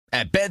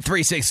At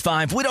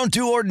Bet365, we don't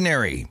do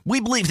ordinary. We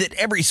believe that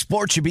every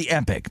sport should be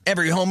epic.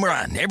 Every home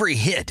run, every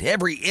hit,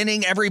 every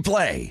inning, every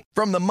play.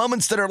 From the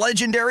moments that are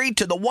legendary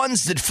to the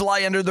ones that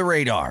fly under the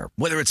radar.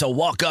 Whether it's a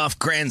walk-off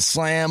grand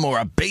slam or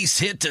a base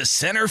hit to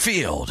center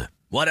field.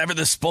 Whatever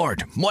the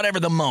sport, whatever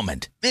the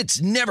moment.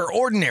 It's never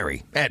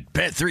ordinary at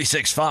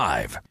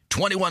Bet365.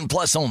 21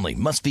 plus only.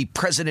 Must be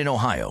present in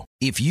Ohio.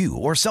 If you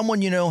or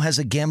someone you know has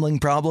a gambling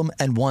problem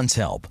and wants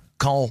help,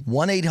 call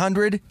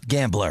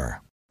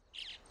 1-800-GAMBLER.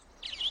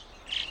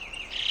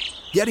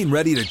 Getting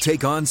ready to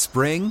take on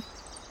spring?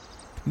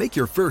 Make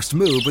your first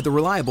move with the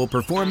reliable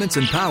performance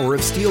and power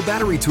of Steel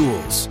battery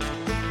tools.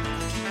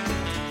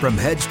 From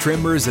hedge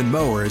trimmers and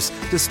mowers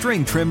to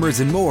string trimmers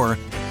and more,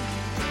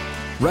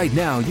 right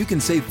now you can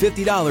save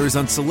 $50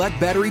 on select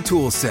battery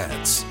tool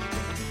sets.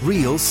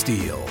 Real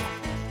Steel.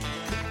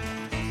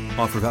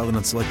 Offer valid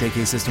on select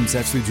AK system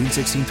sets through June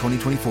 16,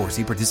 2024.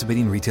 See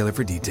participating retailer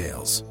for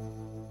details.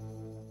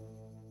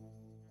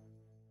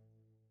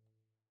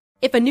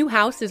 If a new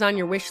house is on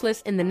your wish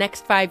list in the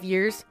next 5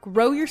 years,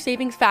 grow your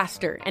savings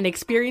faster and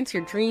experience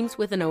your dreams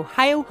with an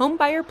Ohio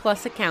Homebuyer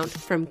Plus account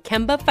from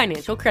Kemba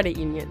Financial Credit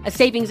Union. A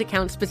savings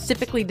account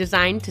specifically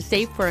designed to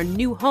save for a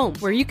new home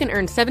where you can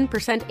earn 7%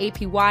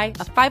 APY,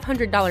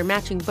 a $500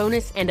 matching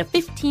bonus, and a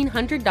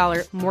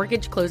 $1,500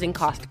 mortgage closing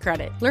cost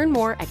credit. Learn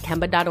more at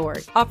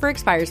Kemba.org. Offer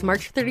expires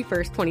March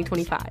 31st,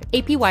 2025.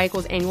 APY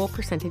equals annual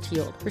percentage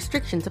yield.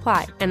 Restrictions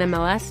apply.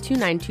 NMLS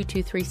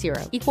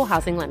 292230. Equal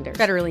housing lender.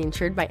 Federally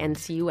insured by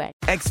NCUA.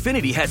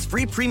 Xfinity has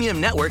free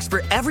premium networks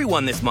for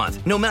everyone this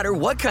month, no matter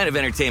what kind of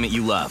entertainment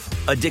you love.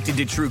 Addicted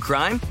to true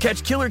crime?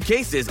 Catch killer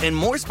cases and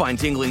more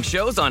spine-tingling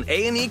shows on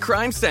A&E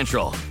Crime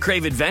Central.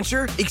 Crave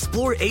adventure?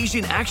 Explore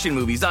Asian action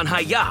movies on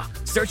Hi-YAH.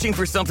 Searching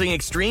for something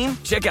extreme?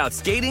 Check out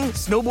skating,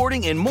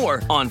 snowboarding, and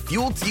more on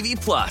Fuel TV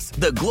Plus,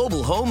 the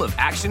global home of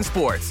action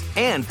sports.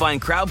 And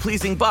find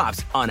crowd-pleasing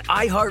bops on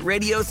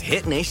iHeartRadio's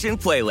Hit Nation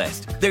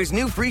playlist. There's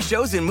new free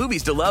shows and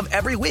movies to love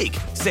every week.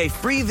 Say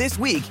free this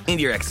week in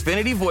your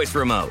Xfinity voice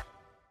remote.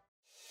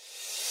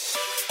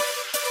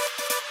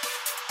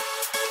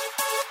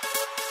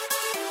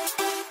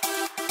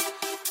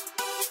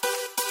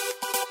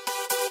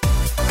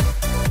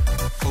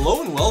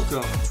 Hello and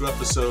welcome to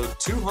episode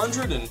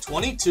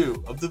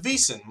 222 of the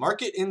VSiN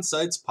Market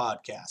Insights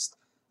Podcast.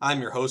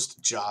 I'm your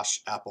host,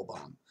 Josh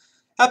Applebaum.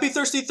 Happy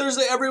Thirsty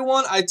Thursday,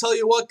 everyone. I tell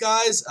you what,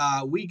 guys,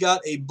 we got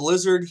a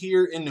blizzard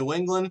here in New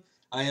England.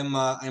 I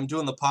am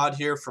doing the pod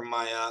here from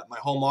my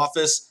home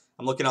office.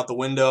 I'm looking out the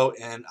window,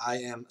 and I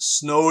am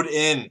snowed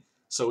in.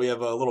 So we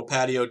have a little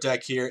patio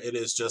deck here. It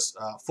is just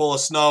full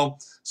of snow,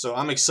 so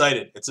I'm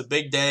excited. It's a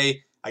big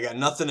day. I got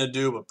nothing to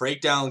do but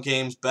break down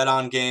games, bet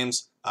on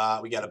games.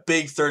 We got a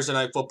big Thursday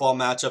night football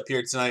matchup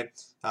here tonight.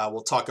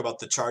 We'll talk about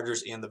the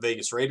Chargers and the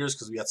Vegas Raiders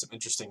because we got some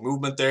interesting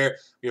movement there.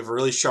 We have a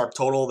really sharp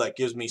total that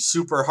gives me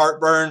super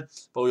heartburn,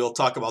 but we will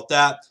talk about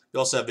that. We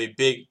also have a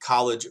big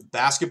college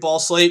basketball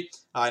slate.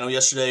 I know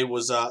yesterday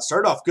was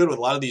started off good with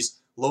a lot of these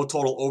low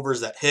total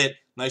overs that hit.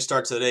 Nice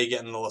start to the day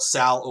getting the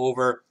LaSalle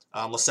over.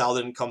 LaSalle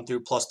didn't come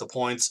through plus the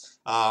points.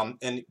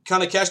 And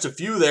kind of cashed a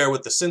few there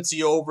with the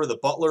Cincy over, the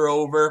Butler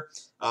over,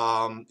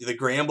 the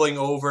Grambling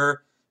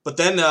over. But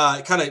then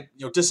it kind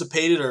of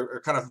dissipated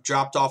or kind of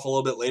dropped off a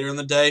little bit later in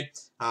the day.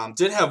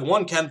 Did have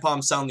one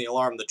KenPom sound the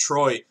alarm, the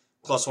Troy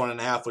plus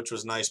 1.5, which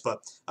was nice.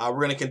 But we're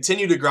going to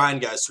continue to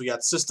grind, guys. So we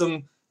got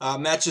system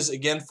matches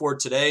again for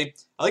today.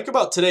 I like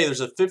about today,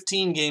 there's a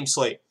 15-game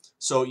slate.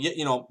 So,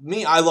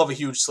 me, I love a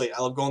huge slate.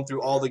 I love going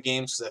through all the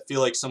games because I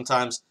feel like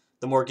sometimes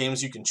the more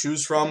games you can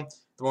choose from,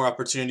 the more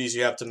opportunities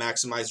you have to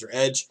maximize your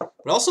edge. But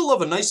I also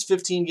love a nice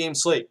 15-game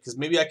slate because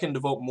maybe I can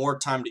devote more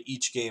time to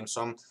each game.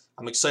 So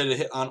I'm excited to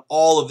hit on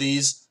all of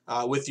these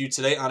with you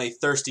today on a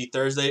Thirsty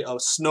Thursday, a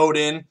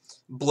snowed-in,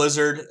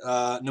 blizzard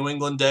New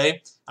England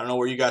day. I don't know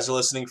where you guys are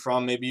listening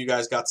from. Maybe you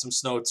guys got some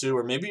snow too,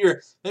 or maybe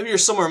you're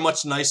somewhere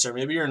much nicer.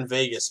 Maybe you're in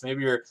Vegas.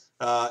 Maybe you're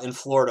in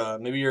Florida.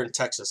 Maybe you're in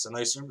Texas. And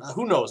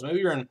who knows? Maybe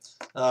you're in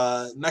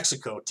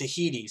Mexico,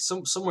 Tahiti,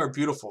 somewhere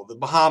beautiful, the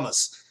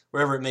Bahamas,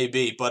 wherever it may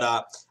be.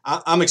 But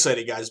I'm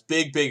excited, guys.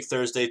 Big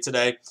Thursday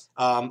today.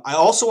 I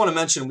also want to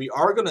mention we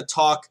are going to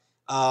talk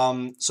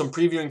some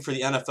previewing for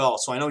the NFL.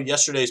 So I know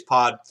yesterday's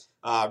pod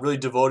really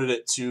devoted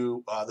it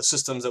to the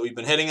systems that we've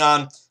been hitting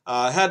on.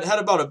 Had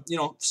about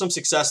some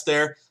success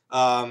there.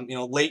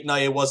 Late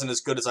night it wasn't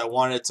as good as I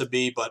wanted it to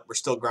be, but we're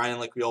still grinding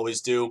like we always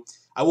do.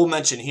 I will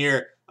mention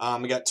here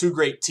we got two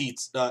great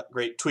tweets,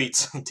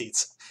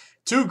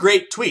 two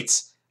great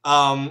tweets.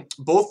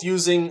 Both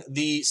using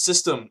the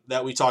system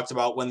that we talked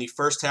about when the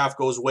first half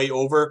goes way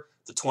over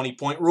the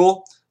 20-point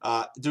rule.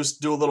 Do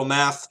a little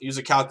math, use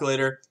a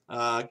calculator.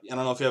 I don't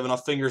know if you have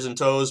enough fingers and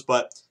toes,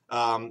 but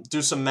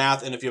do some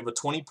math, and if you have a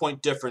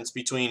 20-point difference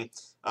between,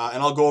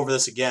 and I'll go over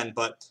this again,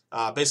 but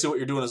basically what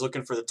you're doing is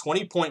looking for the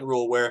 20-point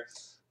rule where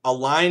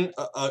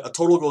a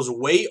total goes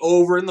way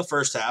over in the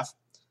first half.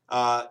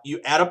 You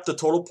add up the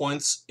total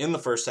points in the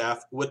first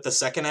half with the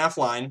second half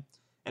line,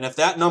 and if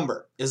that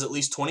number is at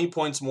least 20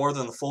 points more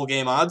than the full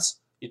game odds,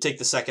 you take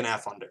the second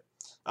half under.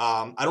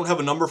 I don't have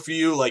a number for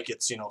you like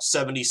it's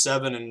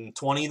 77 and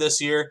 20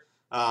 this year,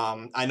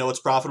 I know it's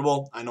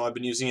profitable. I know I've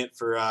been using it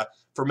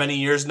for many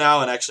years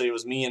now, and actually it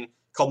was me and a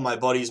couple of my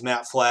buddies,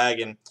 Matt Flagg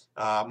and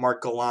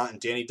Mark Gallant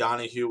and Danny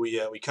Donahue.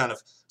 We kind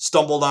of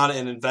stumbled on it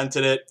and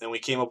invented it, and we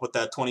came up with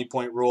that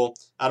 20-point rule.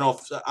 I don't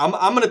know if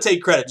I'm going to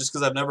take credit just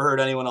because I've never heard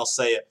anyone else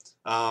say it,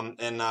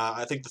 and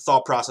I think the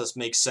thought process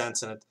makes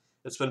sense, and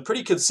it's been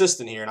pretty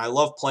consistent here, and I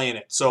love playing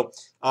it. So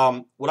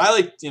what I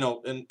like,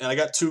 and I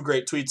got two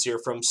great tweets here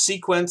from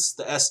Sequence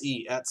the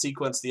SE at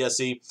Sequence the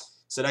SE.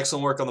 Said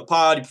excellent work on the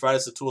pod. He provided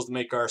us the tools to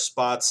pick our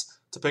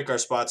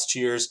spots.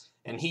 Cheers.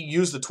 And he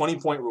used the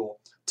 20-point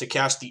rule to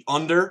cash the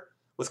under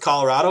with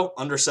Colorado,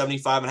 under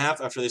 75.5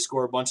 after they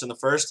score a bunch in the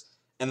first,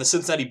 and the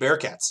Cincinnati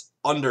Bearcats,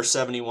 under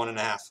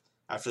 71.5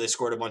 after they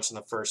scored a bunch in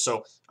the first.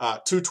 So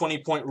two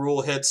 20-point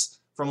rule hits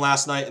from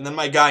last night. And then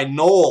my guy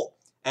Noel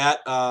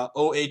at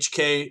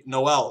OHK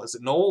Noel. Is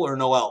it Noel or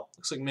Noel?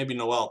 Looks like maybe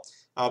Noel.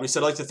 He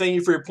said, I'd like to thank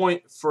you for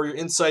your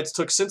insights.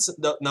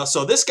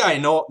 So this guy,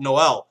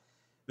 Noel,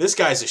 this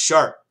guy's a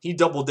sharp. He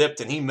double dipped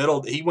and he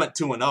went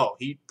 2-0.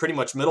 He pretty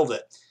much middled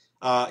it.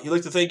 He'd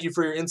like to thank you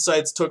for your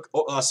insights. Took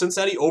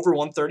Cincinnati over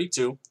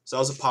 132. So that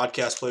was a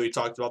podcast play. We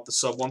talked about the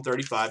sub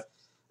 135.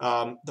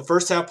 The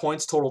first half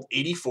points totaled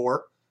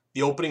 84.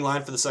 The opening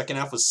line for the second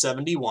half was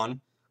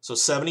 71. So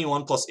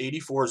 71 plus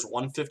 84 is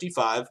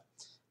 155.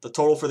 The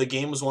total for the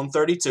game was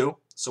 132.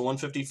 So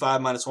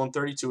 155 minus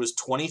 132 is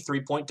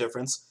 23-point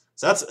difference.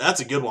 So that's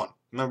a good one.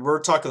 Remember,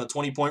 we're talking the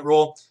 20-point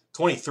rule.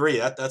 23,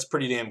 that's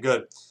pretty damn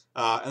good.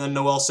 And then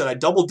Noel said, I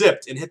double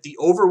dipped and hit the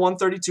over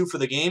 132 for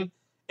the game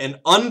and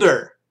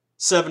under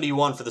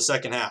 71 for the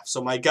second half.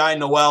 So my guy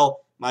Noel,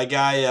 my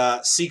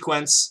guy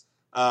Sequence,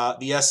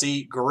 the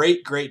SE,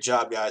 great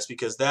job, guys,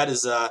 because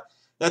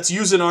that's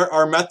using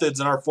our methods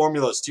and our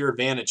formulas to your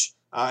advantage.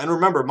 And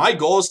remember, my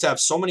goal is to have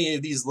so many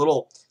of these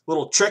little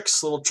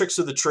tricks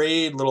of the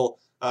trade, little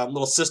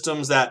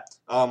systems that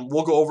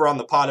we'll go over on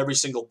the pod every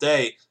single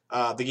day.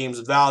 The games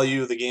of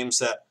value, the games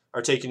that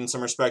are taking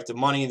some respective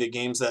money, the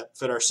games that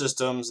fit our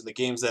systems, the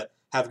games that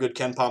have good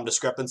KenPom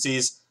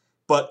discrepancies.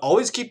 But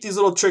always keep these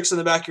little tricks in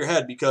the back of your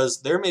head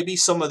because there may be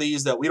some of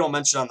these that we don't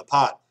mention on the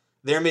pod.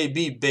 There may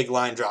be big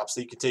line drops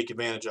that you can take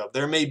advantage of.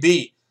 There may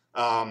be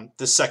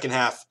the second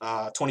half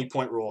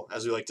 20-point rule,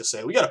 as we like to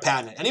say. We got to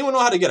patent it. Anyone know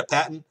how to get a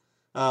patent?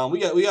 We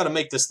got to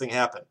make this thing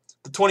happen.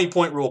 The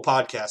 20-point rule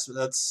podcast.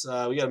 That's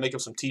we got to make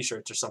up some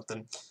T-shirts or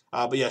something.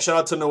 But yeah, shout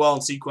out to Noel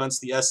and Sequence,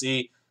 the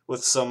SE,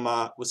 with some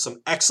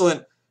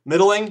excellent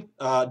middling,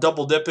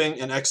 double dipping,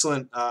 and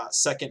excellent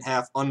second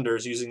half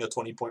unders using the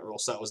 20-point rule.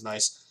 So that was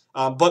nice.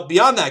 But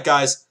beyond that,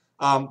 guys,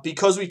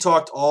 because we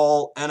talked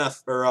all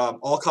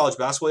college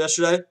basketball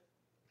yesterday,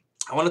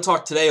 I want to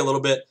talk today a little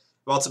bit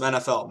about some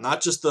NFL.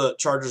 Not just the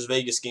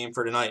Chargers-Vegas game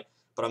for tonight,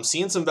 but I'm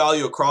seeing some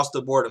value across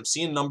the board. I'm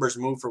seeing numbers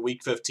move for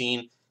Week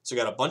 15. So I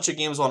got a bunch of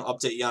games I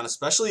want to update you on,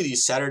 especially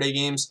these Saturday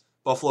games,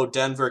 Buffalo,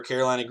 Denver,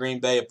 Carolina, Green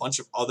Bay, a bunch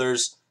of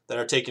others that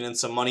are taking in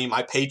some money.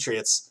 My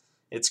Patriots,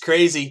 it's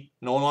crazy.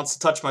 No one wants to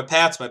touch my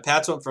Pats. My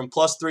Pats went from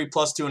 +3,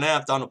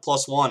 +2.5 down to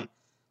 +1,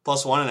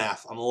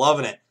 +1.5. I'm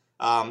loving it.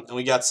 And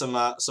we got some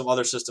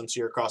other systems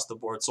here across the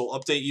board. So we'll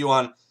update you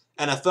on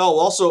NFL. We'll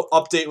also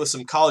update with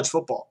some college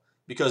football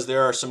because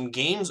there are some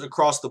games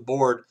across the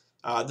board.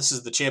 This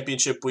is the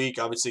championship week.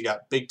 Obviously,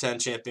 got Big Ten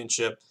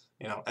championship,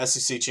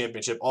 SEC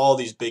championship, all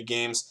these big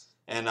games.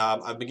 And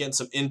I've been getting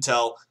some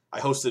intel. I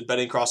hosted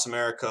Betting Across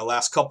America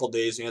last couple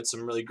days. We had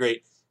some really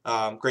great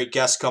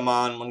guests come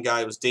on. One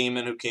guy was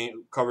Damon,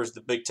 who covers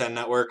the Big Ten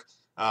network,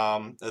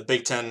 the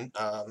Big Ten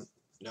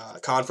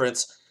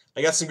conference.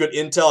 I got some good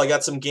intel. I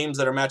got some games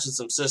that are matching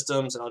some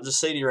systems, and I'll just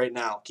say to you right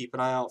now, keep an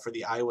eye out for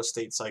the Iowa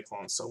State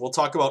Cyclones. So we'll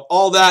talk about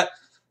all that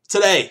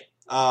today.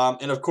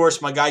 And of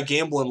course, my guy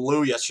Gamblin'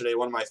 Lou yesterday,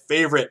 one of my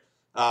favorite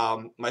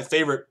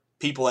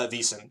people at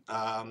VSiN.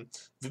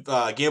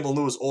 Gamblin'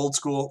 Lou is old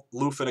school.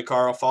 Lou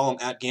Finicaro. Follow him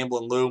at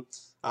Gamblin' Lou.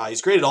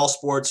 He's great at all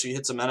sports. He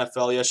hit some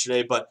NFL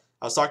yesterday, but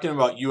I was talking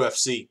about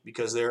UFC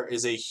because there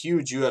is a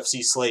huge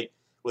UFC slate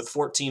with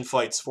 14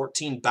 fights,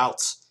 14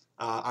 bouts.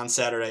 On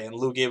Saturday, and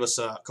Lou gave us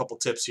a couple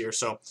tips here,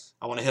 so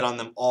I want to hit on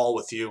them all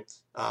with you.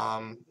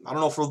 I don't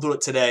know if we'll do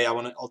it today.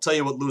 I'll tell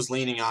you what Lou's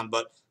leaning on,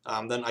 but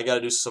then I got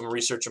to do some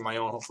research of my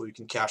own. Hopefully, we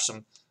can cash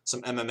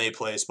some MMA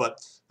plays. But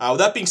with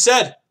that being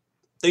said,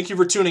 thank you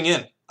for tuning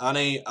in on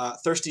a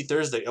Thirsty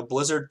Thursday, a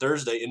Blizzard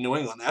Thursday in New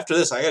England. After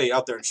this, I got to get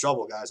out there and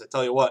shovel, guys. I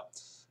tell you what.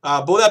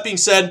 But with that being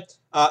said,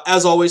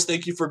 as always,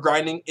 thank you for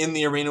grinding in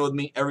the arena with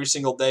me every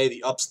single day.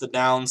 The ups, the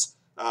downs.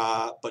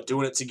 But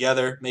doing it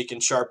together, making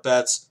sharp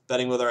bets,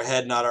 betting with our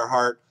head, not our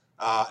heart,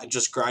 and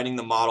just grinding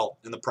the model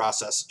in the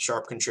process.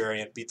 Sharp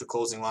contrarian, beat the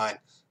closing line.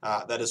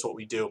 That is what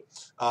we do.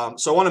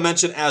 So I want to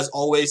mention, as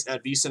always,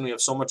 at VSiN, we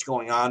have so much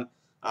going on.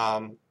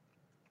 And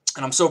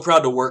I'm so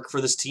proud to work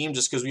for this team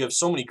just because we have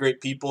so many great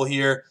people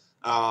here,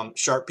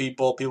 sharp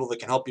people that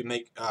can help you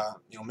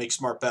make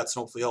smart bets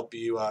and hopefully help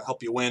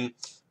you win.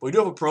 But we do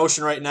have a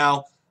promotion right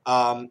now,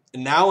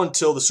 now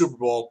until the Super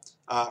Bowl,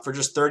 for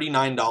just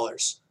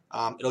 $39.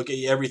 It'll get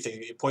you everything.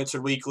 You get Points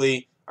for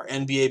Weekly, our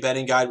NBA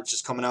betting guide, which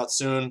is coming out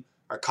soon,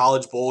 our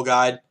College Bowl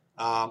guide,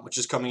 which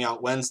is coming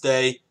out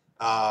Wednesday,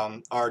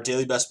 our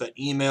daily best bet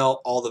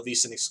email, all the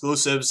VSiN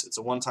exclusives. It's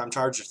a one-time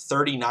charge of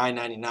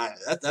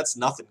 $39.99. That's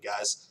nothing,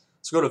 guys.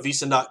 So go to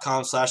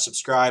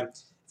vsin.com/subscribe.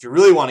 If you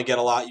really want to get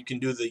a lot, you can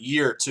do the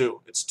year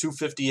too. It's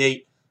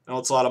 $258. I know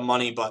it's a lot of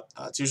money, but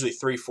it's usually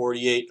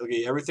 $348.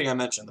 Okay, everything I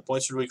mentioned: the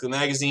Points for Weekly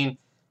magazine,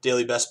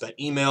 daily best bet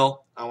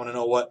email. I want to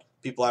know what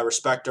people I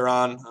respect are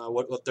on,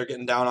 what they're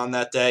getting down on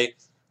that day.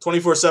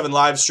 24/7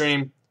 live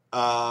stream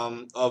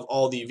of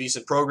all the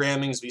VSiN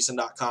programmings,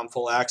 vsin.com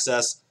full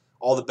access,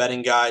 all the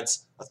betting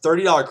guides, a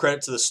 $30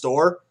 credit to the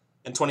store,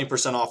 and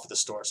 20% off of the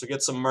store. So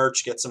get some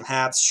merch, get some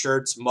hats,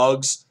 shirts,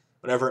 mugs,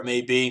 whatever it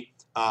may be.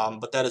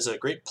 But that is a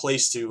great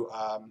place to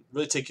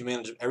really take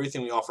advantage of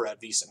everything we offer at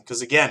VSiN.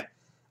 Because again,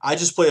 I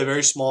just play a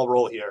very small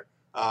role here.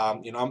 I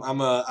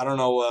don't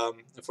know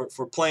if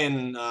we're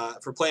playing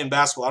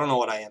basketball. I don't know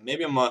what I am.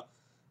 Maybe I'm a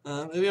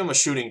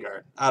shooting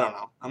guard. I don't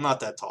know. I'm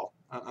not that tall.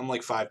 I'm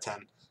like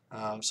 5'10".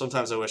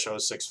 Sometimes I wish I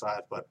was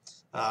 6'5", but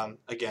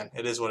again,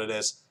 it is what it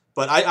is.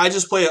 But I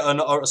just play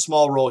a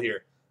small role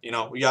here.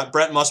 We got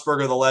Brent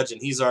Musburger, the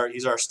legend. He's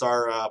our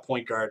star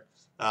point guard.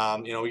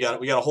 We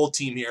got a whole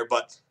team here.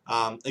 But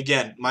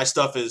again, my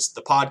stuff is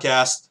the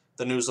podcast,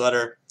 the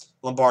newsletter,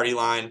 Lombardi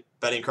Line,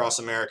 Betting Across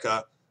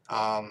America.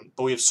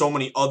 But we have so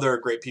many other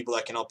great people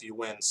that can help you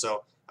win.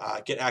 So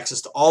get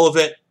access to all of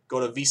it. Go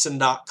to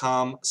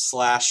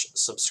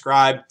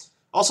vsin.com/subscribe.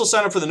 Also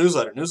sign up for the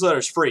newsletter. Newsletter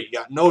is free. You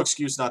got no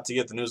excuse not to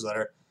get the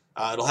newsletter.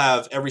 It'll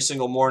have every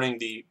single morning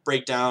the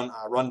breakdown,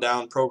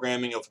 rundown,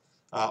 programming of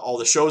all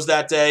the shows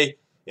that day.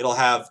 It'll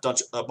have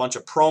a bunch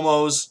of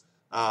promos.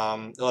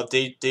 It'll have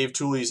Dave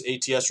Tooley's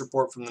ATS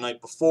report from the night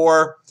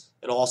before.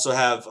 It'll also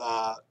have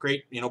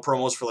great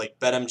promos for like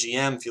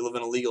BetMGM if you live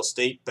in a legal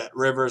state, Bet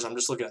Rivers. I'm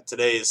just looking at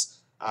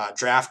today's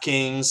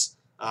DraftKings,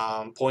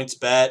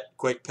 PointsBet,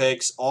 Quick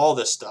Picks, all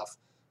this stuff.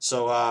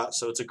 So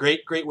it's a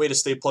great way to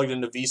stay plugged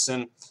into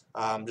VSiN.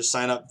 Just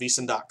sign up,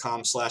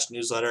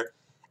 vsin.com/newsletter.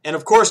 And,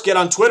 of course, get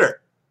on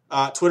Twitter.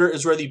 Twitter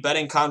is where the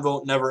betting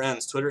convo never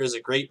ends. Twitter is a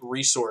great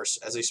resource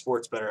as a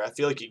sports bettor. I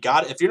feel like you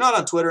got it. If you're not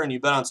on Twitter and you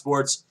bet on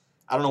sports,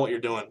 I don't know what you're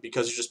doing,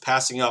 because you're just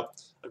passing up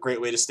a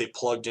great way to stay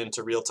plugged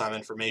into real-time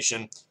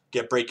information,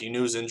 get breaking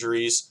news,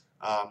 injuries,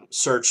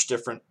 search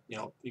different,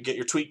 you get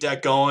your tweet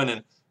deck going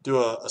and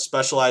do a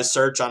specialized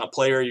search on a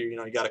player.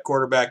 You got a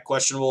quarterback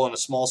questionable in a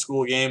small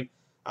school game.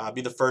 Be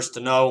the first to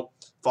know.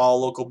 Follow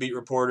local beat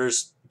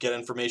reporters. Get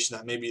information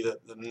that maybe the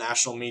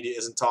national media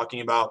isn't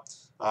talking about.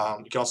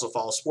 You can also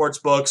follow sports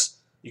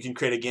books. You can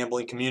create a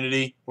gambling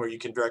community where you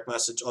can direct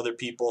message other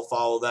people,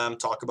 follow them,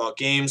 talk about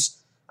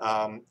games.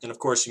 And of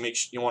course,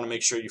 you want to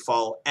make sure you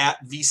follow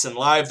at VSiN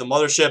Live, the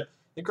mothership. I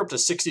think we're up to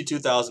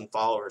 62,000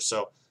 followers.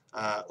 So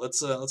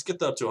let's get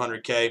that up to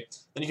 100K.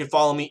 Then you can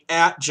follow me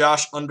at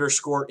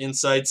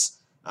Josh_insights.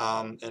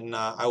 And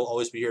I will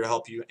always be here to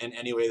help you in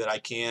any way that I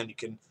can. You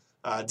can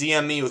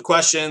DM me with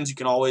questions. You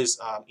can always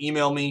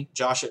email me,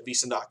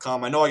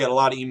 josh@vsin.com. I know I got a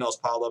lot of emails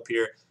piled up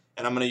here,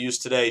 and I'm going to use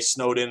today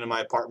snowed in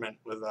my apartment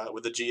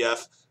with the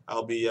GF.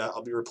 I'll be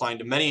replying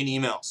to many an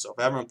email. So if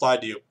I haven't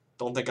replied to you,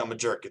 don't think I'm a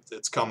jerk.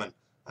 It's coming.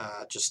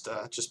 Just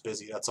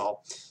busy. That's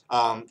all.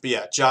 But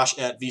yeah,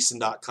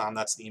 josh@vsin.com.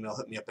 That's the email.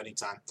 Hit me up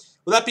anytime.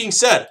 With that being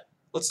said,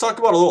 let's talk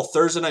about a little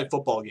Thursday night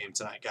football game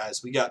tonight,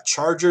 guys. We got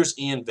Chargers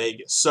and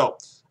Vegas. So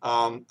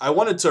I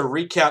wanted to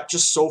recap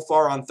just so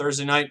far on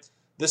Thursday night.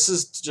 This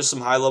is just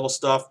some high-level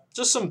stuff.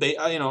 Just some,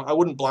 I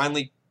wouldn't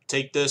blindly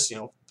take this,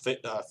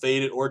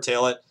 fade it or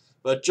tail it,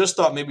 but just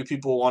thought maybe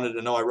people wanted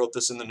to know. I wrote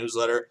this in the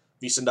newsletter,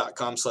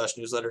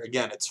 vsin.com/newsletter.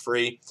 Again, it's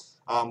free.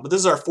 But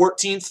this is our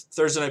 14th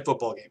Thursday night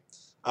football game.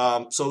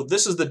 So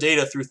this is the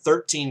data through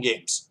 13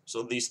 games.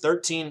 So these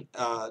 13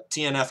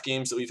 TNF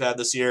games that we've had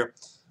this year,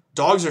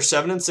 dogs are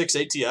 7-6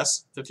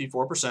 ATS,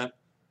 54%.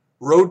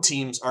 Road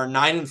teams are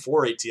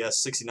 9-4 ATS,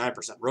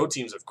 69%. Road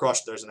teams have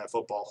crushed Thursday night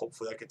football.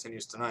 Hopefully that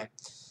continues tonight.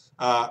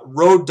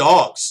 Road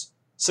dogs,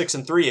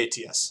 6-3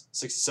 ATS,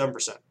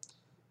 67%.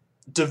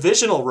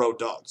 Divisional road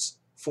dogs,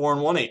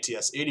 4-1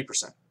 ATS,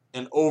 80%.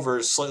 And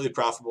overs, slightly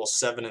profitable,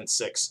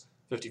 7-6,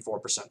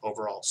 54%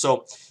 overall.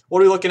 So what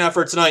are we looking at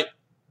for tonight?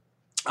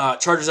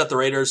 Chargers at the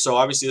Raiders. So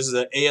obviously this is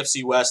an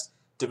AFC West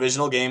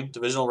divisional game,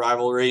 divisional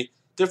rivalry.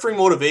 Differing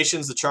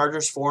motivations. The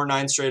Chargers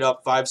 4-9 straight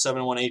up,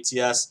 5-7-1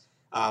 ATS.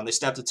 They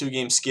snapped a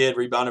 2-game skid,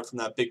 rebounded from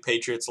that big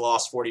Patriots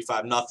loss,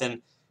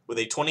 45-0, with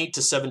a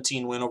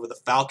 20-17 win over the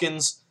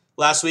Falcons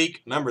last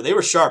week. Remember, they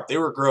were sharp. They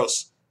were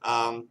gross.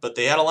 But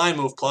they had a line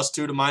move,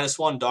 +2 to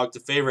 -1, dog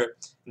to favorite,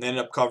 and they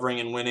ended up covering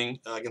and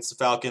winning against the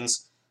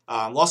Falcons.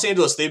 Los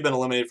Angeles, they've been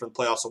eliminated from the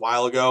playoffs a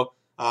while ago.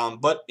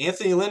 But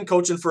Anthony Lynn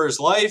coaching for his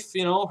life,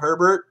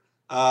 Herbert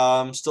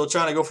still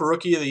trying to go for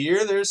Rookie of the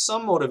Year. There's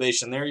some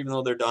motivation there, even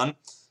though they're done.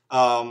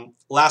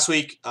 Last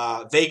week,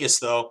 Vegas,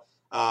 though,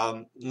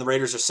 the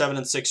Raiders are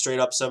 7-6 straight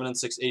up,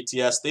 7-6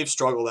 ATS. They've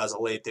struggled as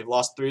of late. They've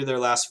lost 3 of their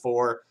last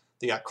 4.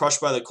 They got crushed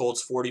by the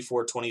Colts,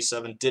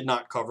 44-27. Did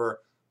not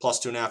cover,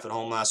 +2.5 at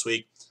home last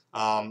week.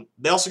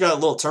 They also got a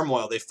little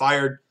turmoil. They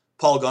fired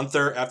Paul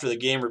Guenther after the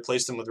game,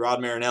 replaced him with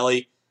Rod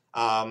Marinelli.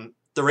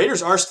 The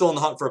Raiders are still in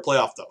the hunt for a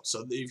playoff, though.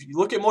 So if you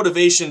look at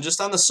motivation just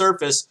on the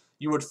surface,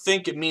 you would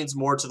think it means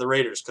more to the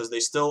Raiders because they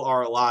still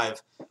are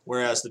alive,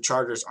 whereas the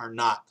Chargers are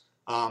not.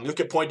 You look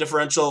at point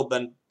differential,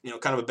 been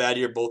kind of a bad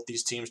year. Both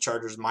these teams,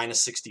 Chargers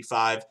minus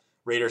 65,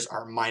 Raiders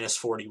are minus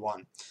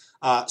 41.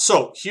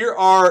 So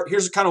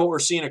here's kind of what we're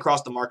seeing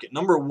across the market.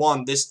 Number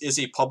one, this is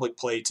a public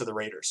play to the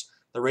Raiders.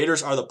 The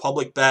Raiders are the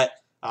public bet.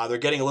 They're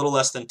getting a little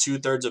less than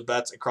 2/3 of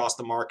bets across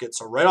the market.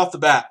 So right off the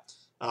bat,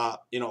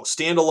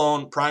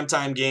 standalone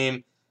primetime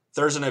game,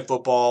 Thursday Night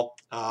Football.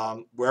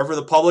 Wherever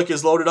the public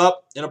is loaded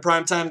up in a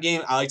primetime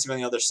game, I like to be on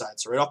the other side.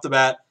 So right off the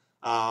bat,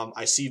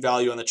 I see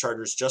value on the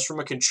Chargers just from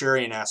a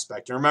contrarian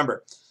aspect. And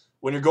remember,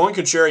 when you're going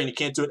contrarian, you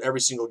can't do it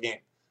every single game.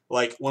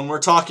 Like when we're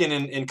talking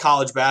in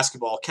college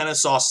basketball,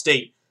 Kennesaw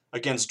State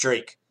against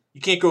Drake.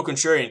 You can't go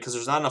contrarian because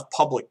there's not enough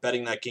public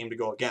betting that game to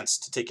go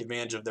against to take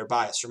advantage of their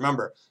bias.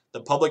 Remember,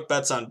 the public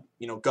bets on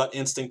gut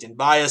instinct and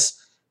bias.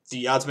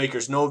 The odds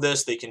makers know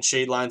this. They can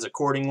shade lines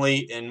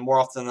accordingly, and more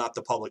often than not,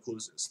 the public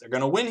loses. They're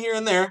going to win here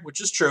and there, which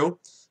is true,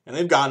 and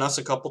they've gotten us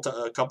a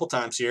couple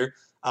times here.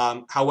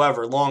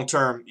 However, long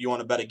term, you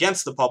want to bet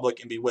against the public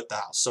and be with the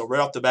house. So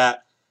right off the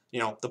bat,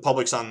 the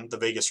public's on the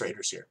Vegas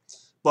Raiders here.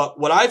 But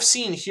what I've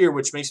seen here,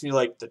 which makes me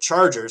like the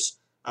Chargers,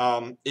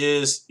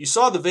 is you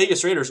saw the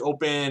Vegas Raiders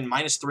open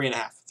minus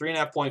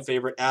 3.5 point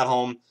favorite at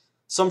home.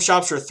 Some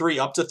shops are 3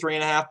 up to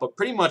 3.5, but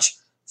pretty much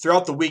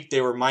throughout the week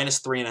they were minus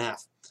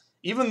 3.5.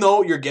 Even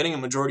though you're getting a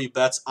majority of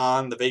bets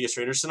on the Vegas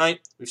Raiders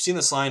tonight, we've seen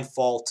this line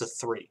fall to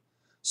 3.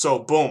 So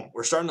boom,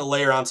 we're starting to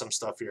layer on some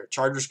stuff here.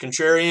 Chargers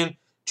contrarian,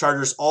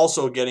 Chargers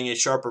also getting a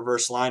sharp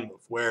reverse line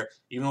move where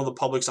even though the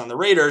public's on the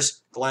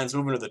Raiders, the line's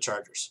moving to the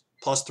Chargers.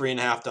 Plus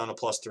 3.5 down to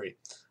plus 3.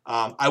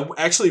 I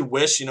actually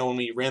wish, when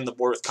we ran the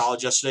board with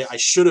college yesterday, I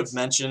should have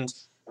mentioned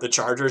the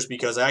Chargers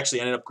because I actually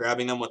ended up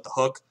grabbing them with the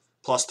hook,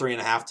 plus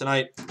 3.5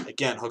 tonight.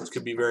 Again, hooks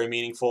could be very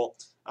meaningful.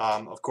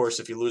 Of course,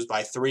 if you lose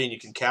by 3 and you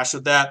can cash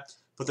with that.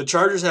 But the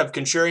Chargers have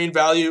contrarian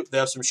value. They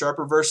have some sharp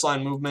reverse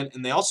line movement,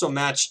 and they also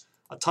match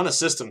a ton of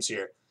systems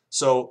here.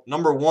 So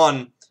number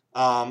one,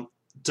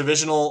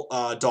 divisional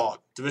dog.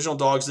 Divisional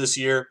dogs this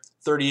year,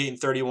 38 and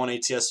 31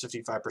 ATS,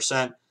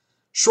 55%.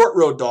 Short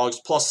road dogs,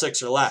 plus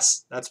 6 or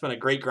less. That's been a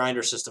great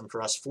grinder system for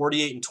us.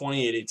 48 and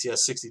 28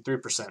 ATS,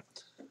 63%.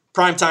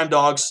 Primetime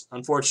dogs,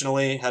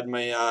 unfortunately, had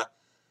my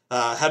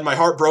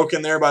heart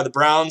broken there by the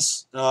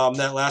Browns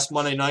that last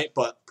Monday night.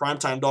 But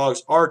primetime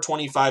dogs are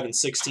 25 and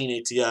 16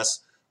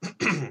 ATS,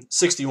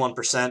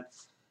 61%.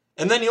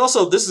 And then you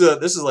also this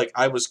is like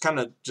I was kind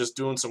of just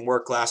doing some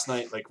work last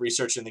night, like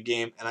researching the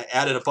game, and I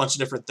added a bunch of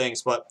different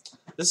things. But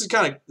this is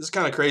kind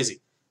of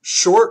crazy.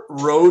 Short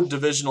road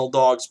divisional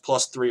dogs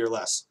plus 3 or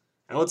less.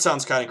 I know it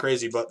sounds kind of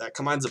crazy, but that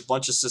combines a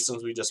bunch of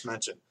systems we just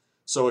mentioned.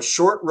 So a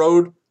short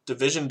road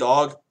division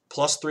dog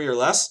plus 3 or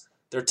less,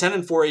 they're 10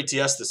 and 4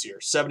 ATS this year,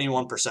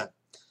 71%.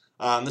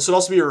 This would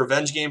also be a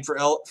revenge game for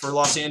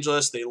Los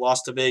Angeles. They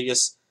lost to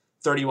Vegas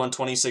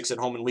 31-26 at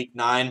home in Week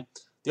 9.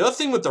 The other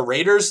thing with the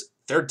Raiders,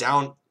 they're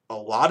down a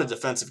lot of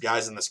defensive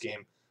guys in this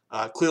game.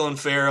 Cleveland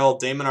Farrell,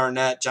 Damon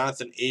Arnett,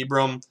 Jonathan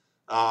Abram.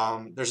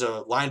 There's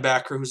a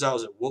linebacker who's out.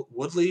 Was it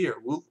Woodley or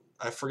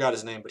I forgot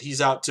his name, but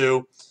he's out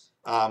too.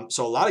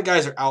 So a lot of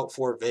guys are out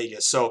for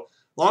Vegas. So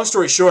long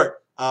story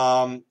short,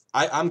 I'm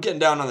getting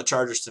down on the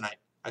Chargers tonight.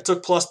 I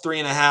took plus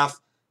 3.5.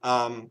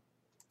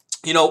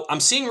 I'm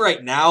seeing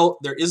right now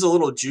there is a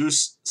little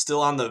juice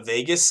still on the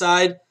Vegas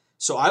side.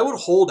 So I would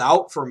hold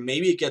out for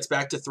maybe it gets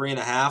back to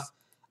 3.5.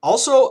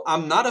 Also,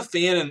 I'm not a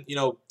fan, and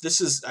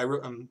I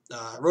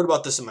wrote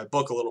about this in my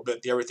book a little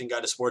bit, The Everything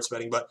Guide to Sports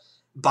Betting, but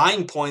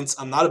buying points,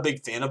 I'm not a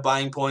big fan of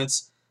buying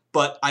points,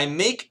 but I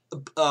make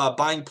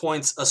buying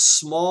points a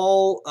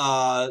small,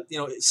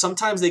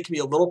 sometimes they can be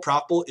a little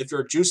profitable if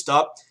you're juiced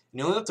up, and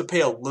you only have to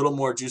pay a little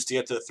more juice to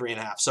get to the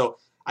 3.5. So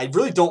I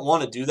really don't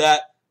want to do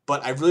that,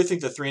 but I really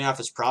think the 3.5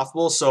 is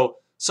profitable. So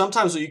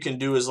sometimes what you can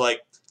do is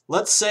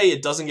let's say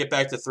it doesn't get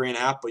back to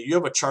 3.5, but you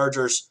have a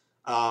Chargers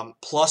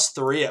plus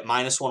 3 at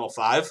minus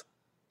 105.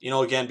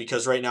 Again,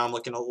 because right now I'm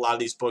looking at a lot of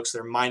these books,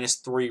 they're minus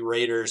 3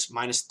 Raiders,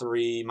 minus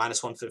 3,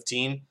 minus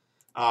 115.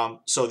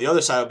 So the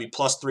other side would be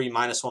plus 3,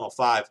 minus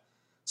 105.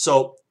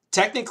 So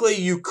technically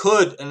you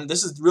could, and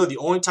this is really the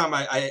only time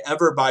I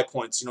ever buy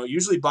points.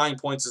 Usually buying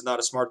points is not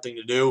a smart thing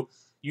to do.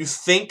 You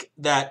think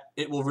that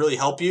it will really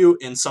help you,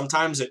 and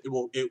sometimes it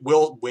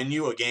will win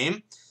you a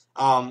game.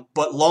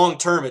 But long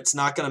term, it's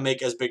not going to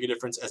make as big a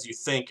difference as you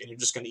think, and you're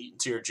just going to eat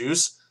into your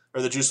juice,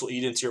 or the juice will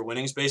eat into your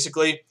winnings,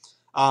 basically.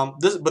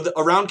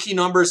 Around key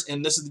numbers,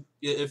 and this is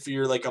if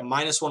you're like a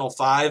minus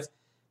 105,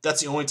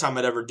 that's the only time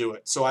I'd ever do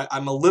it. So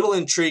I'm a little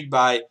intrigued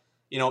by,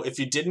 if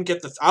you didn't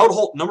get I would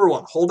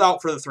hold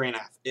out for the 3.5.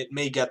 It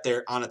may get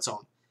there on its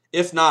own.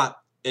 If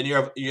not, and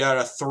you had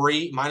a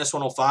 3 minus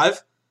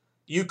 105,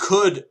 you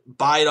could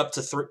buy it up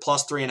to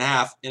plus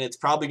 3.5, and it's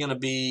probably going to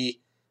be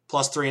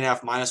plus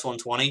 3.5 minus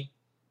 120,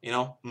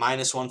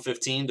 minus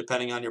 115,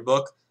 depending on your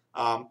book.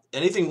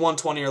 Anything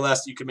 120 or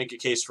less, you can make a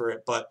case for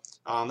it, but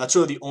that's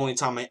really the only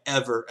time I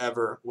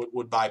ever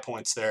would buy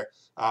points there.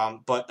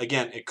 But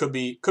again, it could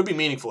be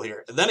meaningful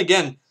here. And then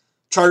again,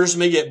 Chargers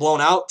may get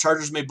blown out.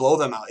 Chargers may blow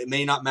them out. It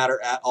may not matter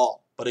at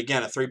all. But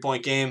again, a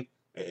 3-point game,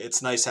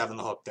 it's nice having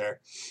the hook there.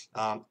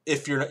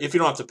 If you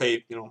don't have to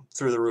pay,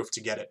 through the roof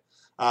to get it.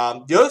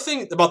 The other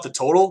thing about the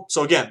total,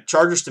 so again,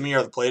 Chargers to me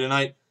are the play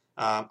tonight.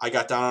 I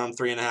got down on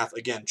 3.5.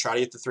 Again, try to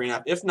get the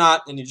 3.5. If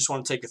not, and you just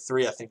want to take a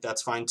 3, I think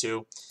that's fine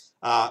too.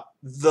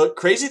 The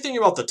crazy thing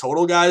about the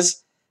total,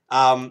 guys,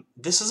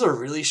 this is a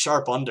really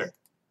sharp under.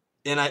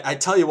 And I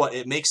tell you what,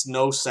 it makes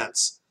no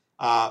sense.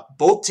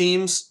 Both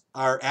teams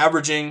are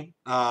averaging,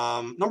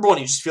 number one,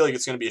 you just feel like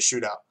it's going to be a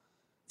shootout.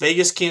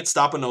 Vegas can't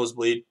stop a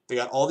nosebleed. They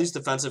got all these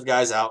defensive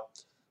guys out.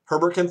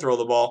 Herbert can throw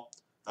the ball.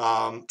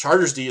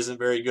 Chargers D isn't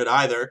very good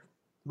either,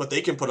 but they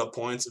can put up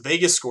points.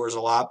 Vegas scores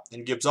a lot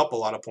and gives up a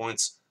lot of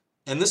points.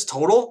 And this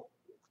total,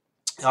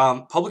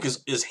 public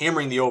is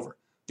hammering the over.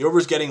 The over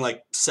is getting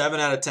like 7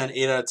 out of 10,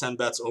 8 out of 10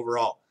 bets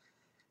overall.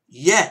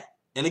 Yet,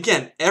 and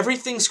again,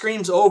 everything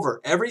screams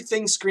over.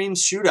 Everything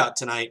screams shootout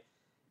tonight,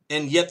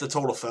 and yet the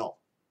total fell.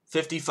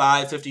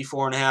 55,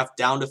 54.5,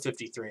 down to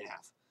 53.5.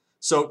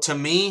 So to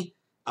me,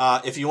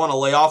 if you want to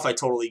lay off, I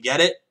totally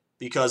get it.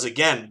 Because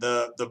again,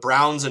 the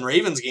Browns and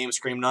Ravens game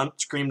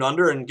screamed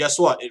under, and guess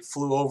what? It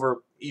flew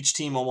over. Each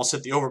team almost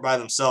hit the over by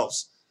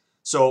themselves.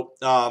 So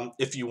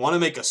if you want to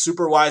make a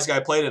super wise guy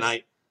play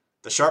tonight,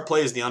 the sharp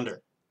play is the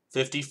under.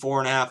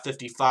 54.5,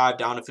 55,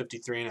 down to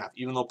 53.5.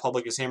 Even though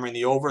public is hammering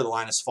the over, the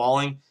line is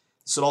falling.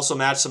 This would also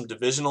match some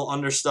divisional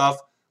under stuff.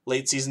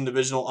 Late season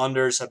divisional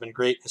unders have been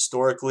great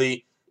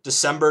historically.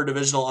 December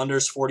divisional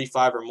unders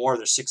 45 or more.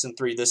 They're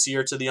 6-3 this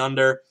year to the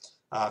under.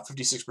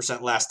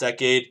 56% last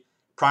decade.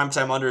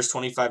 Primetime unders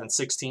 25 and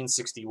 16,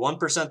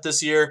 61%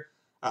 this year.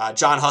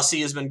 John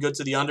Hussey has been good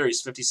to the under.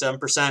 He's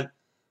 57%.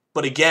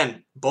 But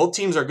again, both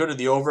teams are good to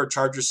the over.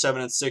 Chargers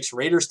 7-6,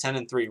 Raiders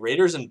 10-3.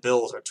 Raiders and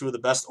Bills are two of the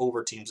best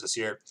over teams this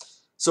year.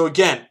 So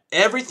again,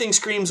 everything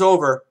screams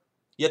over,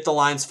 yet the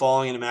line's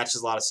falling and it matches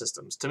a lot of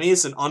systems. To me,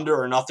 it's an under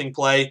or nothing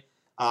play.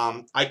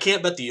 I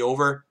can't bet the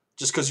over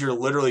just because you're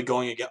literally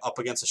going up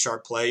against a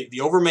sharp play.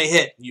 The over may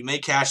hit. You may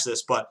cash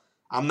this, but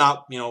I'm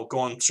not,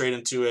 going straight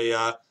into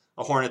a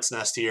hornet's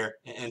nest here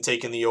and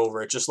taking the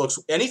over. It just looks,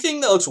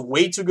 anything that looks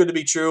way too good to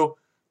be true,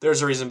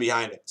 there's a reason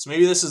behind it. So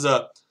maybe this is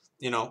a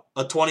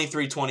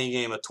 23-20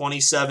 game, a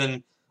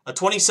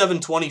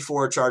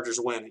 27-24 Chargers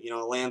win. It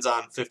lands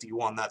on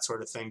 51, that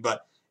sort of thing.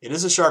 But it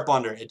is a sharp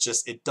under.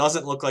 It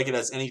doesn't look like it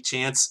has any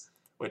chance,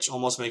 which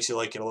almost makes you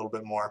like it a little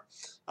bit more.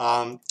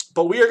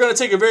 But we are going to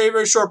take a very,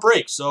 very short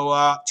break.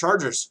 So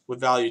Chargers with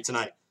value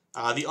tonight.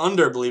 The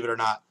under, believe it or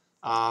not.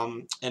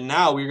 And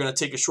now we're going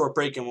to take a short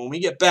break. And when we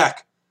get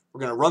back, we're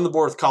going to run the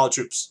board with college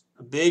hoops.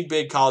 A big,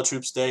 big college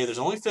hoops day. There's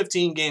only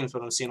 15 games,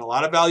 but I'm seeing a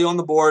lot of value on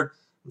the board.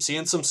 I'm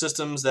seeing some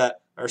systems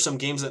that are some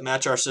games that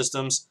match our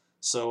systems.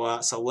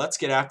 So let's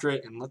get after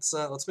it and let's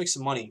make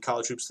some money in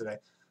college hoops today.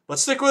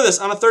 Let's stick with us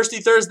on a Thirsty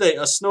Thursday,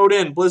 a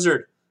snowed-in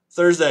blizzard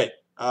Thursday,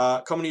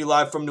 coming to you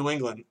live from New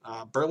England,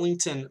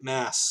 Burlington,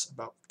 Mass,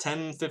 about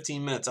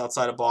 10-15 minutes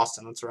outside of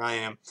Boston. That's where I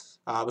am.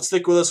 But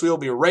stick with us. We will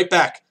be right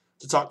back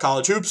to talk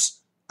college hoops,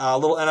 a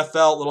little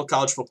NFL, a little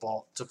college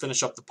football to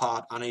finish up the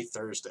pod on a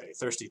Thursday,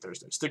 Thirsty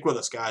Thursday. Stick with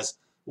us, guys.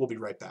 We'll be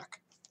right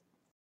back.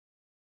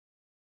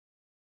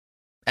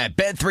 At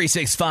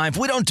Bet365,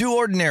 we don't do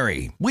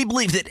ordinary. We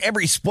believe that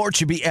every sport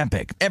should be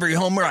epic. Every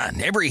home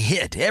run, every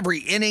hit, every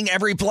inning,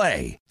 every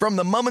play. From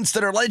the moments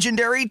that are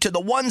legendary to the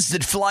ones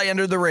that fly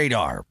under the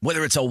radar.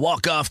 Whether it's a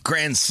walk-off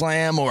grand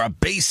slam or a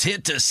base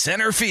hit to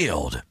center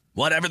field.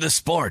 Whatever the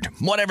sport,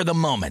 whatever the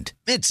moment.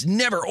 It's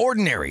never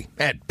ordinary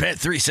at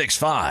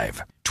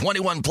Bet365.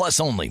 21 plus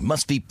only.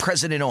 Must be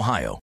present in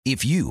Ohio.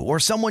 If you or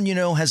someone you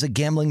know has a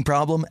gambling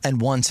problem and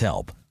wants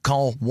help,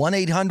 call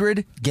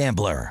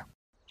 1-800-GAMBLER.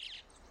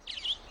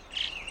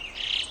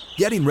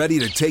 Getting ready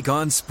to take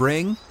on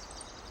spring?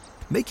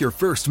 Make your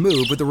first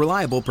move with the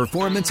reliable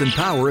performance and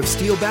power of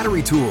Steel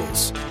battery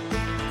tools.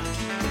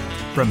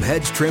 From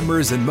hedge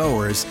trimmers and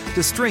mowers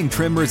to string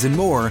trimmers and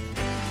more,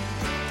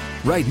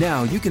 right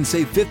now you can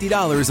save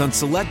 $50 on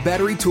select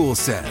battery tool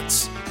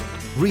sets.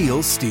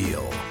 Real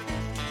Steel.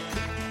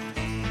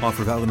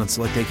 Offer valid on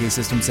select AK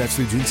system sets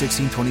through June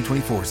 16,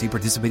 2024. See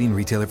participating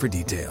retailer for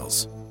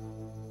details.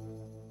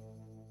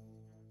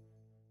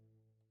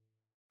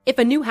 If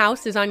a new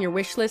house is on your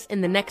wish list in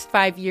the next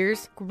 5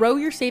 years, grow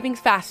your savings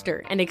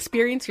faster and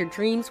experience your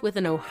dreams with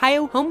an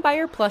Ohio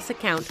Homebuyer Plus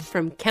account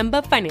from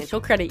Kemba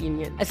Financial Credit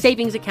Union. A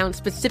savings account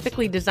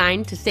specifically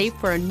designed to save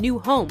for a new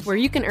home where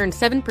you can earn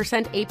 7%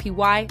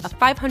 APY,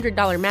 a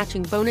 $500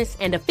 matching bonus,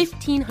 and a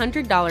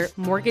 $1,500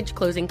 mortgage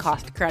closing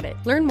cost credit.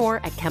 Learn more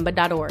at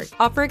Kemba.org.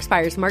 Offer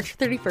expires March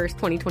 31st,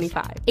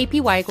 2025.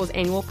 APY equals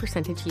annual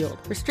percentage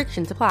yield.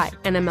 Restrictions apply.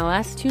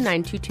 NMLS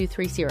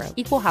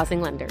 292230. Equal housing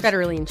lender.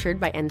 Federally insured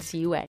by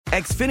NCUA.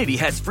 Xfinity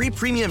has free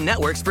premium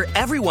networks for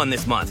everyone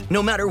this month,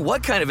 no matter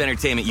what kind of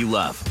entertainment you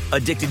love.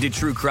 Addicted to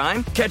true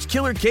crime? Catch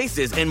killer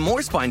cases and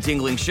more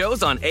spine-tingling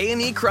shows on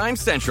A&E Crime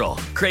Central.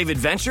 Crave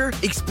adventure?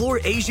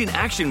 Explore Asian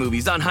action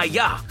movies on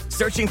Hi-YAH.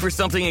 Searching for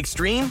something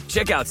extreme?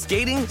 Check out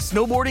skating,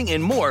 snowboarding,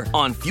 and more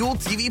on Fuel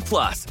TV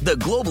Plus, the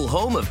global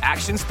home of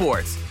action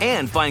sports.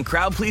 And find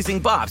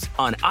crowd-pleasing bops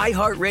on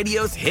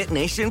iHeartRadio's Hit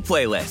Nation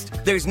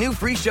playlist. There's new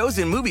free shows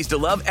and movies to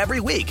love every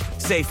week.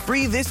 Say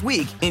free this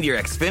week in your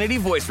Xfinity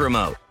voice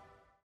remote.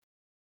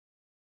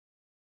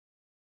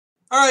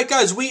 All right,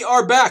 guys, we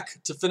are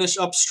back to finish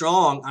up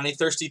strong on a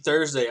Thirsty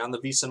Thursday on the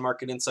VSiN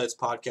Market Insights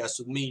podcast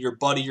with me, your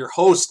buddy, your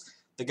host,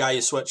 the guy you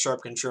sweat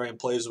sharp contrarian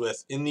plays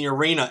with in the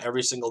arena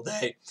every single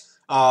day.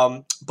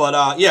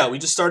 We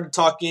just started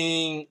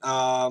talking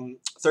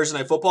Thursday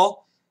Night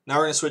Football. Now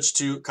we're going to switch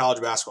to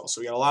college basketball.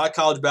 So we got a lot of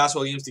college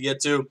basketball games to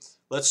get to.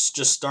 Let's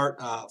just start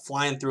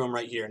flying through them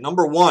right here.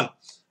 Number 1,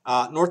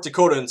 North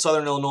Dakota and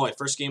Southern Illinois.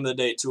 First game of the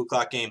day, 2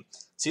 o'clock game.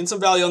 Seeing some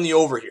value on the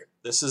over here.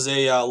 This is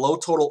a low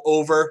total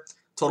over.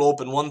 Total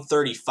open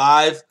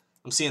 135.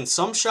 I'm seeing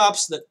some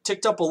shops that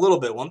ticked up a little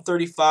bit,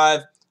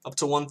 135 up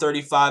to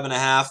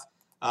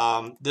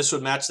 135.5. This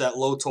would match that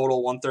low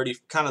total 130,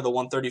 kind of the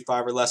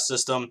 135 or less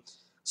system.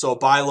 So a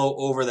buy low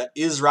over that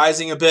is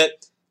rising a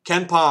bit.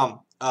 Ken Pom,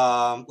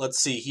 let's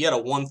see, he had a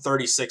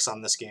 136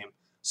 on this game.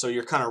 So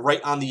you're kind of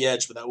right on the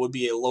edge, but that would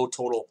be a low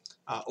total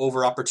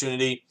over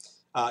opportunity.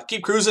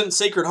 Keep cruising.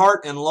 Sacred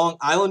Heart and Long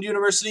Island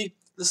University.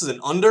 This is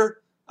an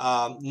under,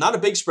 not a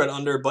big spread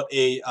under, but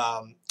a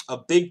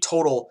big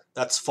total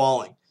that's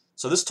falling.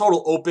 So this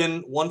total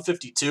open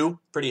 152,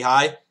 pretty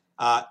high.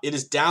 It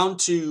is down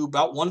to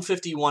about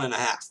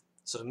 151.5.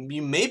 So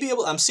you may be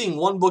able, I'm seeing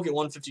one book at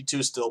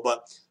 152 still,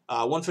 but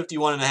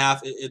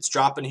 151.5, it's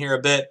dropping here a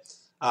bit.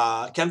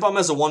 Ken Pom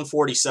has a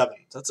 147.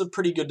 That's a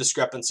pretty good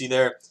discrepancy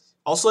there.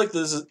 Also like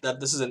this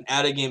is an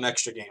added game,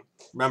 extra game.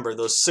 Remember,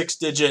 those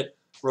 6-digit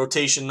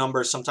rotation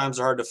numbers sometimes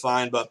are hard to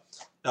find, but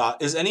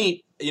is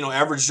any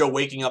average Joe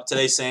waking up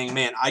today saying,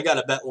 man, I got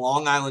to bet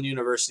Long Island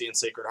University and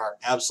Sacred Heart?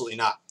 Absolutely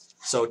not.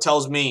 So it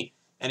tells me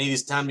any of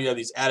these times you have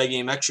these add a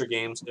game, extra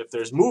games, if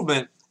there's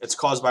movement, it's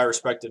caused by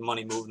respected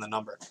money moving the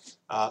number.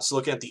 So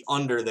looking at the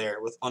under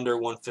there with under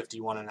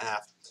 151.5.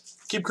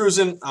 Keep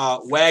cruising.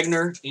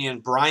 Wagner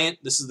and Bryant,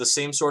 this is the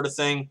same sort of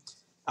thing.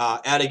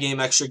 Add a game,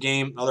 extra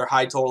game, another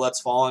high total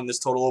that's falling. This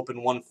total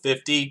open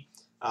 150.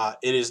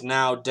 It is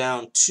now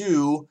down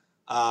to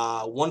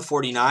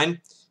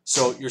 149.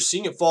 So you're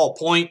seeing it fall a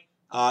point.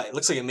 It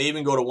looks like it may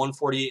even go to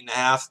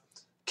 148.5.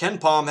 Ken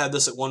Pom had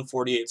this at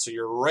 148, so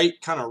you're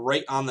kind of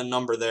right on the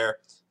number there.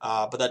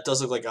 But that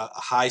does look like a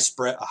high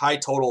spread, a high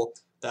total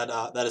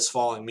that is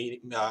falling,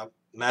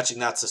 matching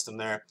that system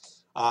there.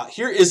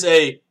 Here's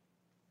a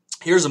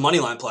money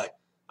line play.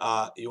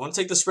 You want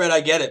to take the spread,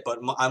 I get it, but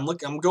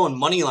I'm going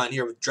money line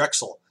here with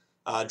Drexel.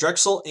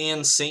 Drexel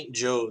and St.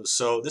 Joe's.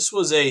 So this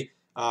was a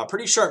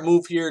pretty sharp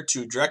move here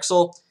to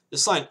Drexel.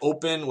 This line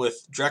open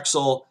with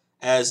Drexel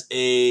as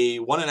a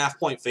 1.5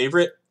 point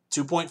favorite,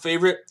 2 point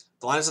favorite.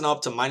 The line is now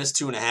up to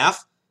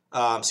 -2.5.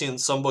 I'm seeing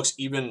some books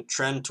even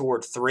trend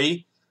toward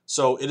 3.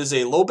 So it is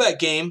a low bet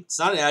game. It's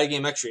not an added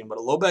game, extra game, but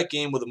a low bet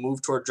game with a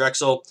move toward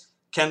Drexel.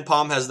 Ken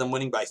Pom has them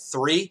winning by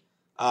 3.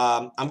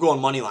 I'm going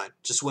money line.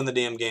 Just win the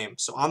damn game.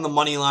 So on the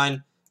money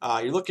line,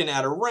 you're looking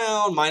at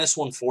around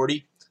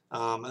 -140.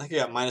 I think I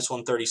got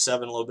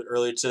 -137 a little bit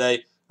earlier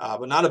today,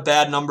 but not a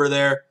bad number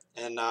there.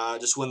 And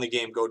just win the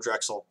game. Go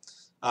Drexel.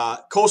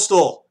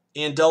 Coastal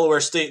and Delaware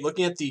State.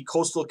 Looking at the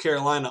Coastal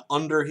Carolina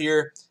under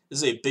here.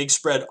 This is a big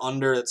spread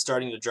under that's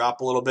starting to drop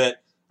a little bit,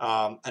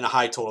 and a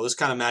high total. This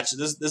kind of matches.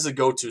 This is a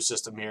go-to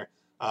system here.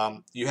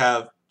 You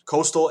have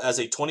Coastal as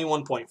a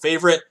 21-point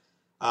favorite.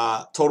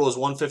 Total is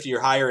 150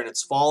 or higher, and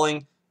it's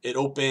falling. It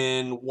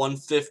opened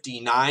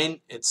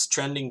 159. It's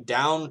trending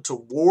down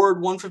toward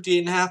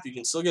 158.5. You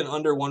can still get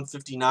under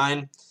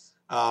 159,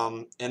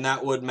 and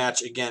that would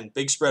match, again,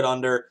 big spread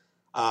under,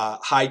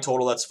 high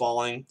total that's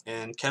falling,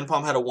 and Ken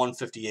Pom had a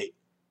 158.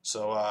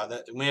 So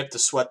that we may have to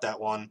sweat that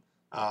one,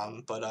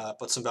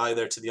 but some value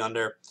there to the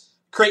under.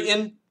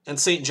 Creighton and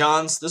St.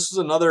 John's. This was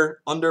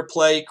another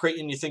underplay.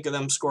 Creighton, you think of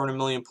them scoring 1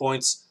 million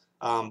points,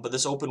 but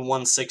this opened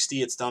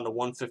 160. It's down to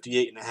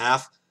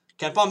 158.5.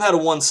 Ken Pom had a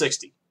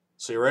 160.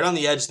 So you're right on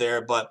the edge there,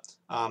 but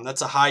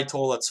that's a high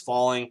total that's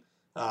falling.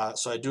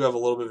 So I do have a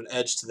little bit of an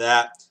edge to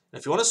that. And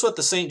if you want to sweat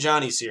the St.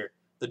 Johnnies here,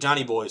 the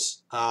Johnny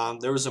boys,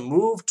 there was a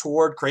move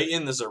toward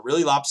Creighton. This is a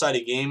really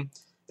lopsided game.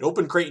 It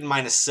opened Creighton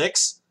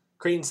 -6.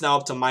 Creighton's now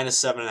up to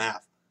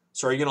 -7.5.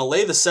 So are you going to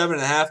lay the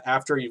 7.5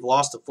 after you've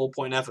lost a full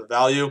 1.5 of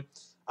value?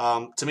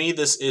 To me,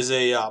 this is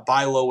a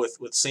buy low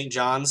with St.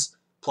 John's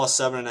plus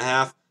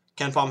 7.5.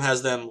 Ken Pom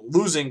has them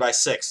losing by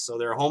 6. So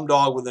they're a home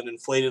dog with an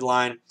inflated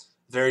line.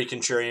 Very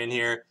contrarian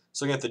here.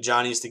 So looking at the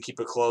Johnnies to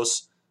keep it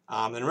close.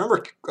 And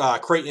remember,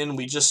 Creighton,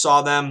 we just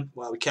saw them.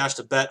 Well, we cashed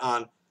a bet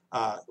on,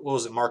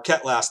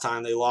 Marquette last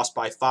time. They lost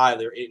by 5.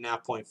 They were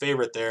 8.5 point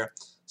favorite there.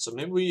 So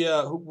maybe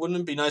wouldn't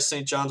it be nice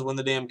St. John's win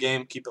the damn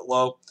game, keep it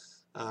low.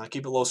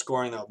 Keep it low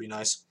scoring. That would be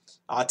nice.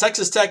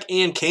 Texas Tech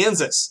and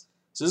Kansas.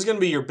 So this is going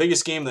to be your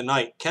biggest game of the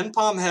night. Ken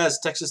Pom has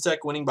Texas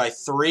Tech winning by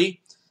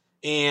 3.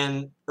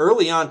 And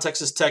early on,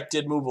 Texas Tech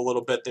did move a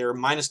little bit. They were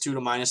 -2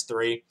 to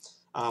 -3.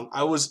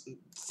 I was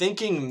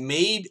thinking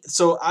maybe –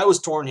 so I was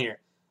torn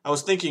here. I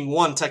was thinking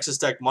Texas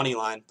Tech money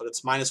line, but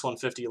it's minus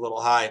 150, a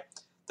little high.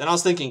 Then I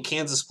was thinking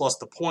Kansas plus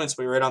the points,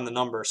 but you're right on the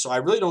number. So I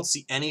really don't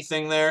see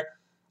anything there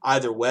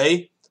either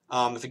way.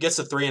 If it gets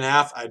to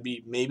 3.5, I'd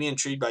be maybe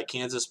intrigued by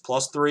Kansas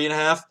plus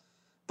 3.5.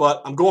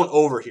 But I'm going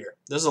over here.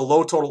 This is a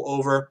low total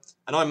over.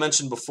 I know I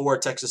mentioned before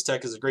Texas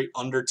Tech is a great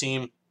under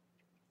team.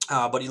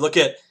 But you look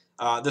at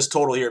this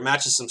total here. It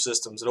matches some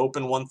systems. It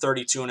opened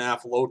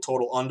 132.5, low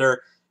total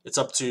under. It's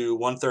up to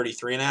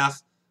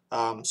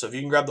 133.5. So if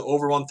you can grab the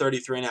over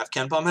 133.5,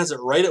 KenPom has it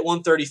right at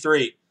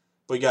 133.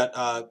 We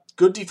got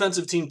good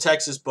defensive team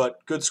Texas,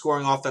 but good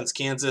scoring offense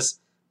Kansas.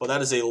 But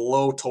that is a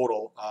low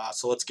total.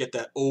 So let's get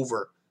that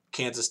over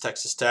Kansas,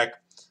 Texas Tech.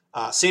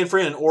 San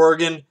Fran and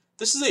Oregon.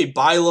 This is a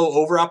buy low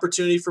over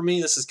opportunity for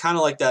me. This is kind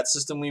of like that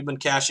system we've been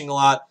cashing a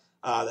lot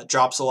that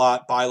drops a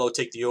lot. Buy low,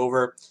 take the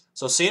over.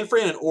 So San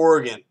Fran and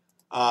Oregon,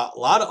 a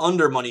lot of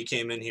under money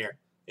came in here.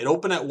 It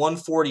opened at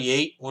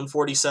 148,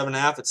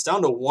 147.5. It's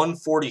down to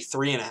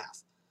 143.5.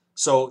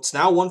 So it's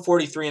now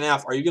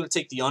 143.5. Are you going to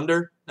take the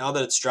under now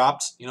that it's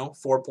dropped,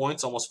 4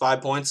 points, almost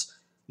 5 points?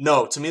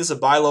 No. To me, this is a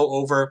buy low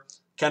over.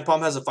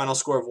 KenPom has a final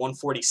score of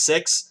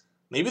 146.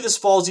 Maybe this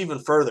falls even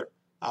further.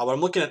 But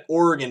I'm looking at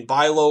Oregon,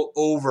 buy low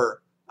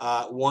over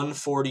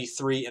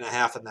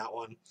 143.5 in that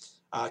one.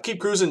 Keep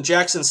cruising.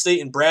 Jackson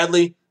State and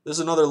Bradley. This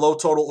is another low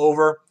total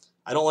over.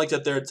 I don't like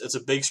that it's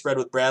a big spread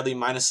with Bradley,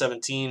 minus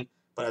 17.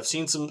 But I've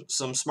seen some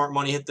smart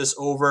money hit this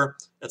over.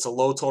 It's a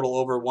low total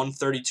over,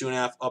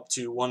 132.5 up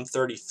to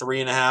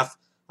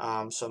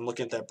 133.5. So I'm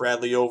looking at that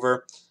Bradley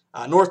over.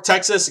 North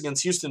Texas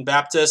against Houston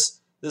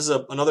Baptist. This is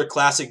another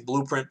classic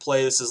blueprint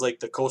play. This is like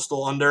the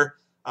coastal under.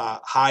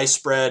 High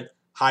spread,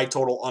 high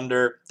total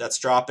under. That's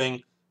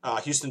dropping.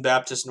 Houston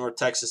Baptist, North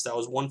Texas, that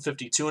was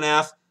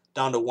 152.5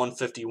 down to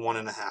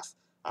 151.5.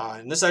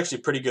 And this is actually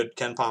a pretty good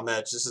KenPom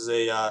edge. This is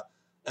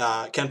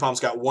KenPom's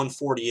got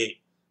 148.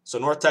 So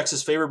North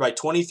Texas favored by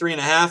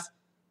 23.5.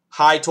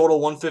 High total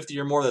 150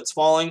 or more that's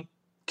falling.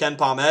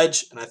 KenPom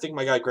edge. And I think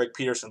my guy Greg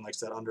Peterson likes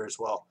that under as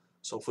well.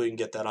 So hopefully we can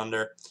get that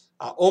under.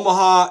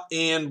 Omaha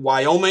and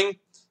Wyoming.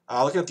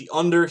 Looking at the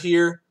under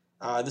here.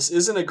 This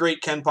isn't a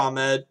great KenPom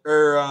edge.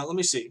 Let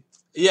me see.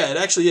 Yeah, it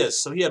actually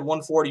is. So he had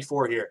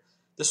 144 here.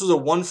 This was a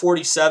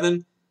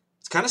 147.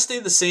 It's kind of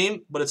stayed the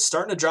same, but it's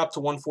starting to drop to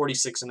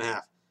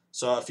 146.5.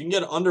 So if you can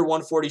get under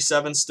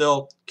 147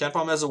 still,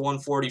 KenPom has a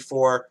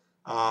 144.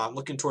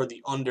 Looking toward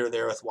the under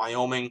there with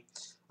Wyoming.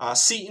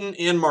 Seton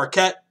and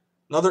Marquette,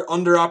 another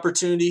under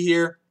opportunity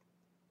here.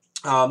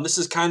 This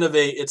is kind of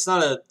it's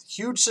not a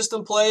huge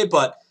system play,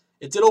 but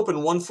it did open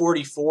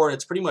 144, and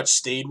it's pretty much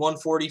stayed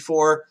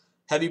 144.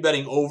 Heavy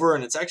betting over,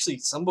 and it's actually,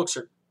 some books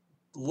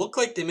look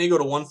like they may go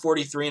to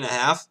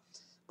 143.5,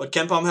 but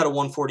KenPom had a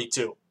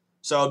 142.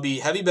 So it would be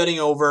heavy betting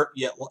over,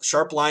 yet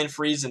sharp line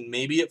freeze, and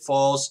maybe it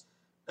falls.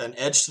 An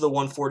edge to the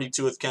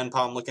 142 with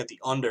KenPom. Look at the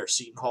under,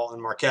 Seton Hall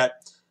and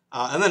Marquette.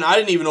 And then I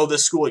didn't even know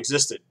this school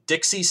existed.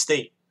 Dixie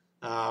State.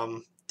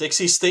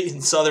 Dixie State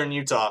in southern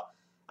Utah.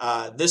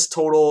 This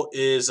total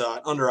is an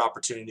under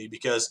opportunity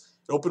because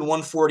it opened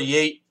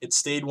 148. It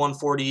stayed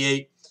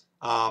 148.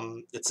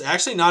 It's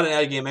actually not an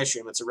added game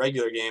extra game. It's a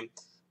regular game.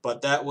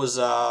 But that was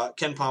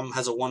KenPom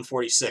has a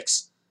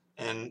 146.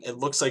 And it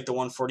looks like the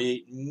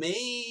 148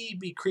 may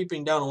be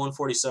creeping down to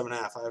 147.5.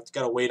 I've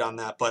got to wait on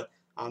that. But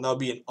that'll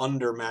be an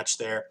under match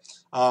there.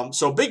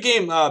 So big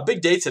game,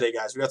 big day today,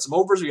 guys. We got some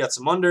overs. We got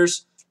some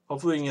unders.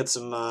 Hopefully we can get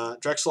some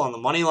Drexel on the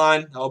money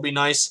line. That'll be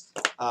nice.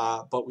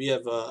 But we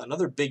have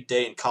another big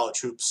day in college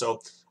hoops.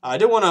 So I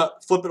did want to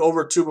flip it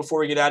over, too,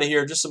 before we get out of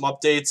here. Just some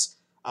updates.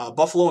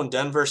 Buffalo and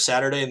Denver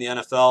Saturday in the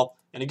NFL.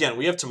 And, again,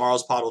 we have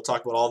tomorrow's pod. We'll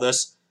talk about all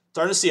this.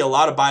 Starting to see a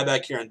lot of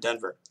buyback here in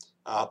Denver.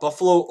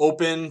 Buffalo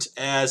opened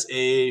as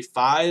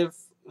around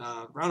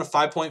a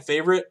 5-point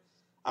favorite.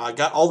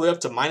 Got all the way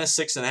up to minus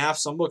 6.5.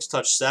 Some books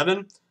touched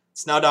 7.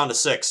 It's now down to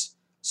 6.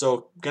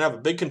 So going to have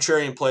a big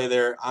contrarian play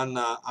there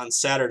on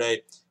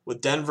Saturday with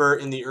Denver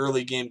in the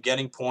early game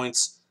getting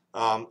points,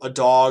 a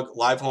dog,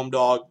 live home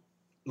dog.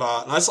 And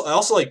I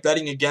also like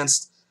betting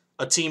against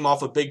a team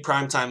off a big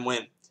primetime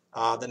win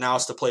that now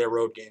has to play a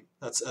road game.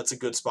 That's a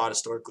good spot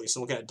historically. So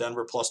I'm looking at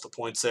Denver plus the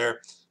points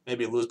there.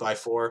 Maybe lose by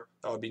 4.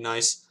 That would be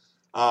nice.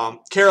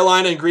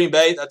 Carolina and Green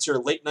Bay, that's your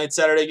late night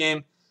Saturday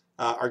game.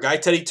 Our guy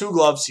Teddy Two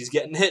Gloves, he's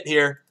getting hit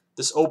here.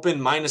 This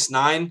opened minus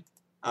 9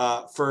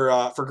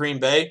 for Green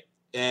Bay,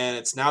 and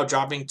it's now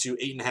dropping to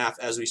 8.5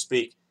 as we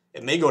speak.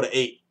 It may go to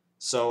 8.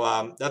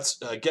 So that's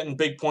getting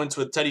big points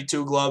with Teddy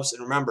Two Gloves.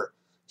 And remember,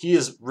 he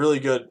is really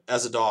good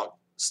as a dog.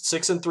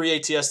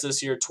 6-3 ATS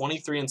this year,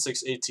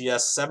 23-6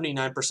 ATS,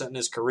 79% in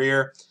his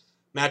career.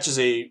 Matches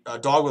a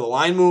dog with a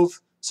line move,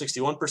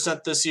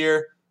 61% this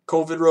year.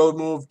 COVID road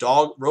move,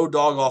 road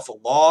dog off a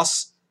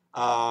loss.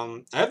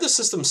 I have this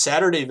system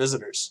Saturday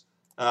visitors.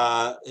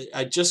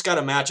 I just got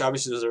a match.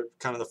 Obviously, those are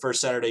kind of the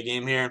first Saturday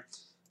game here.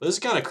 But this is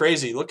kind of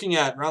crazy. Looking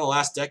at around the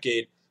last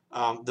decade,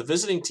 the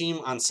visiting team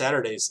on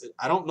Saturdays,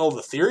 I don't know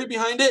the theory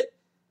behind it.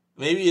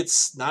 Maybe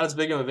it's not as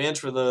big of an advantage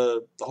for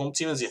the home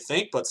team as you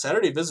think, but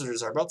Saturday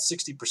visitors are about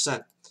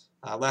 60%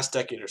 last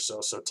decade or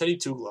so. So Teddy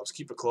Two Gloves,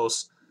 keep it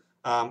close.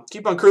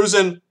 Keep on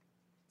cruising.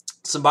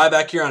 Some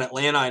buyback here on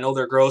Atlanta. I know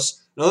they're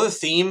gross. Another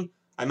theme,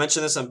 I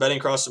mentioned this on Betting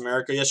Across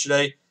America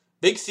yesterday.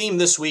 Big theme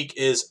this week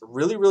is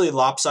really, really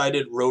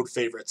lopsided road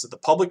favorites. The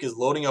public is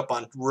loading up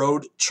on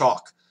road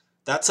chalk.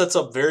 That sets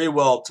up very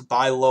well to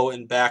buy low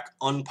and back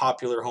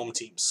unpopular home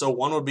teams. So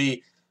one would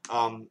be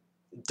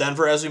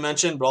Denver, as we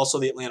mentioned, but also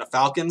the Atlanta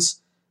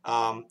Falcons.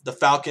 The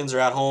Falcons are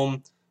at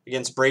home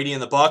against Brady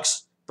and the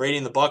Bucs. Brady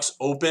and the Bucs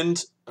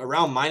opened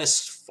around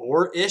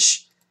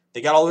 -4-ish.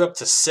 They got all the way up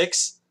to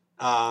 6.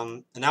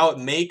 And now it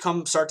may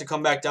start to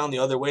come back down the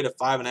other way to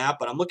 5.5.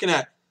 But I'm looking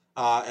at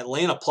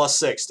Atlanta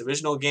 +6.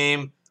 Divisional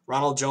game.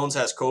 Ronald Jones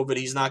has COVID.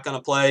 He's not going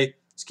to play.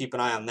 Let's keep an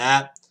eye on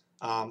that.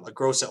 A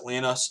gross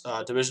Atlanta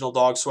divisional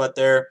dog sweat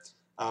there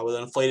with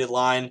an inflated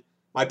line.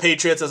 My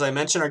Patriots, as I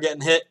mentioned, are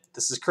getting hit.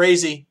 This is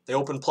crazy. They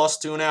opened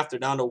 +2.5. They're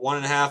down to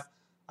 1.5.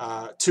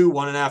 2,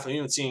 1.5. I'm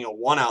even seeing a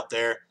 1 out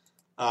there.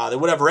 They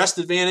would have rest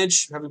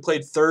advantage, having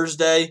played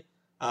Thursday.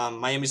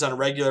 Miami's on a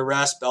regular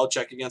rest.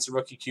 Belichick against a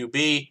rookie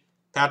QB.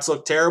 Pats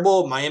look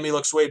terrible. Miami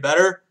looks way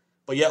better,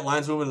 but yet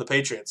line's moving to the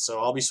Patriots.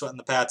 So I'll be sweating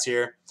the Pats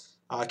here.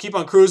 Keep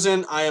on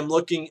cruising. I am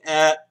looking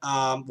at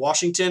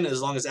Washington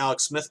as long as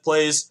Alex Smith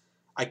plays.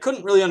 I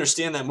couldn't really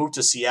understand that move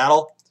to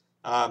Seattle.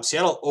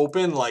 Seattle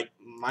opened like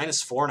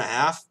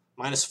 -4.5,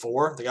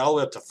 -4. They got all the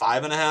way up to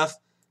 5.5.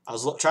 I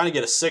was trying to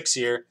get a 6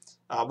 here.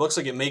 Looks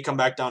like it may come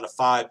back down to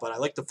 5, but I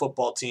like the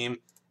football team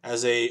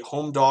as a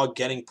home dog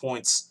getting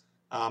points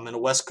and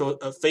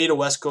a fade a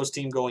West Coast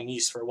team going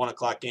east for a 1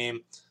 o'clock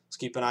game. Let's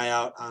keep an eye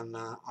out on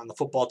the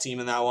football team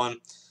in that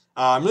one.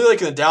 I'm really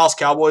liking the Dallas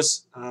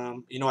Cowboys. I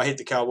hate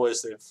the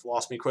Cowboys. They've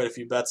lost me quite a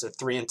few bets. They're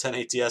 3-10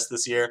 ATS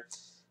this year.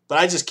 But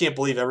I just can't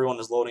believe everyone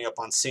is loading up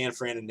on San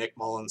Fran and Nick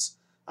Mullins.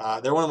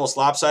 They're one of the most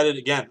lopsided.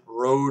 Again,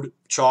 road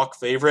chalk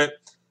favorite.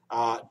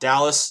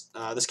 Dallas,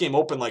 this game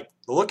opened the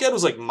look at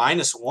was like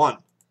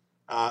 -1.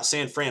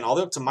 San Fran, all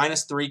the way up to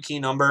 -3 key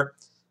number.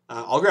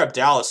 I'll grab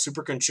Dallas,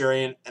 super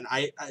contrarian. And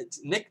I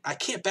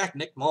can't back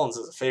Nick Mullins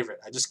as a favorite.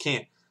 I just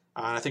can't.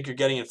 And I think you're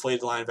getting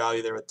inflated line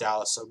value there with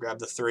Dallas, so grab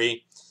the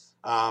 3.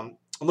 I'm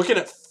looking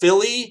at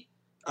Philly.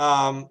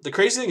 The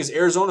crazy thing is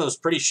Arizona was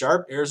pretty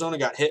sharp. Arizona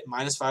got hit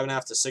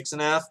 -5.5 to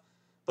 6.5,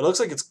 but it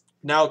looks like it's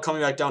now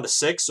coming back down to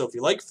 6. So if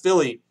you like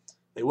Philly,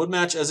 they would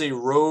match as a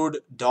road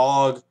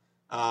dog,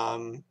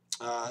 and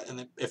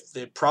if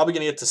they're probably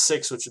going to get to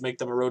 6, which would make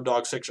them a road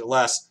dog 6 or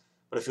less.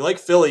 But if you like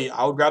Philly,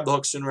 I would grab the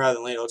hook sooner rather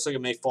than later. It looks like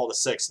it may fall to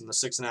 6, and the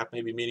 6.5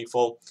 may be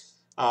meaningful.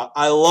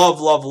 I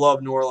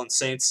love New Orleans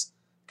Saints.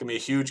 Going to be a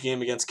huge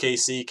game against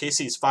KC.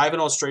 KC is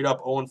 5-0 straight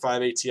up,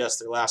 0-5 ATS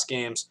their last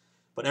games.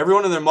 But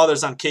everyone and their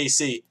mother's on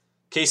KC.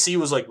 KC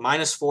was like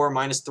 -4,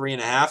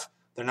 -3.5.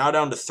 They're now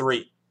down to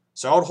 3.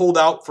 So I would hold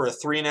out for a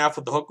 3.5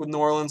 with the hook with New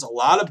Orleans. A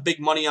lot of big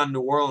money on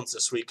New Orleans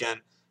this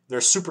weekend. They're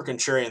super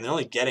contrarian. They're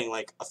only getting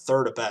like a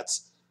third of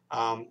bets.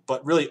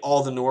 But really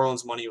all the New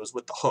Orleans money was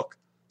with the hook.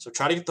 So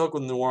try to get the hook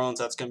with New Orleans.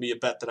 That's going to be a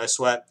bet that I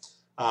sweat.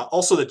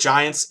 Also the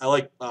Giants. I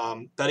like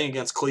betting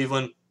against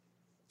Cleveland.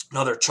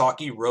 Another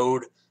chalky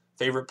road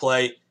favorite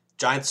play.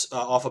 Giants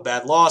off a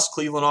bad loss.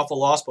 Cleveland off a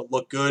loss, but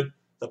look good.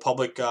 The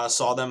public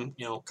saw them,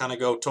 kind of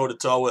go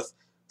toe-to-toe with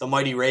the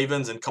mighty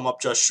Ravens and come up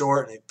just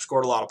short, and they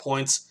scored a lot of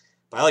points.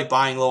 But I like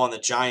buying low on the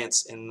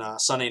Giants in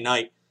Sunday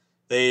night.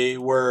 They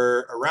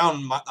were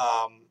around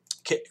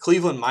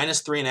Cleveland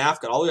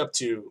 -3.5, got all the way up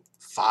to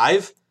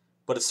 5,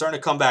 but it's starting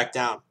to come back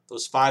down.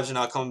 Those 5s are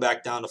now coming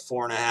back down to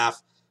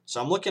 4.5.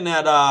 So I'm looking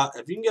at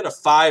if you can get a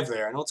 5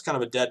 there. I know it's kind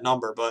of a dead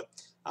number, but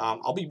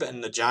I'll be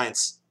betting the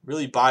Giants.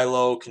 Really buy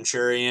low,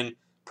 contrarian,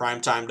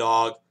 primetime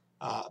dog.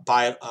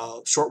 Buy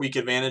short week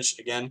advantage.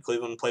 Again,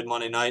 Cleveland played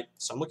Monday night,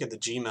 so I'm looking at the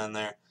G-men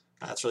there.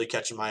 That's really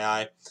catching my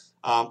eye.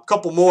 A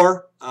couple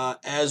more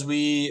as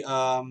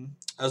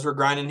we're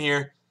grinding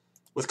here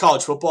with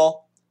college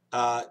football.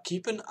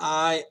 Keep an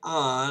eye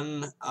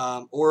on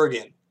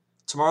Oregon.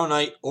 Tomorrow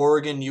night,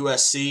 Oregon,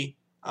 USC.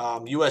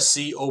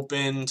 USC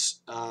opened,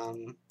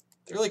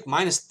 they're like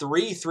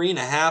 -3,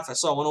 3.5. I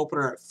saw one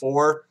opener at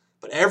 4.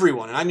 But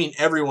everyone, and I mean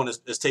everyone,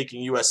 is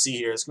taking USC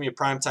here. It's going to be a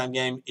primetime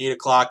game, 8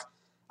 o'clock.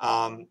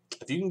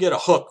 If you can get a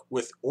hook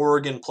with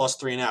Oregon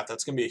 +3.5,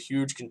 that's going to be a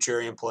huge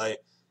contrarian play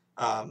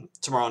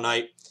tomorrow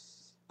night.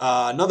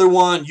 Another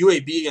one,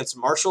 UAB against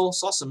Marshall.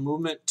 Saw some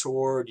movement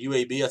toward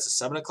UAB. That's a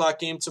 7 o'clock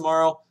game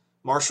tomorrow.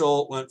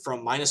 Marshall went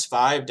from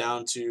 -5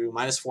 down to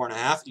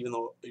 -4.5,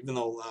 even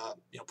though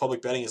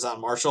public betting is on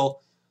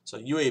Marshall. So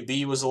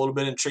UAB was a little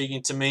bit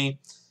intriguing to me.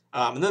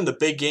 And then the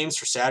big games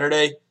for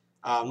Saturday.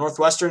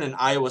 Northwestern and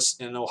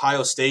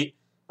Ohio State,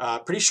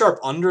 pretty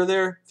sharp under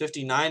there,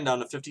 59 down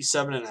to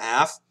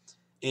 57.5.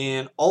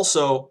 And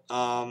also,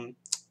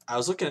 I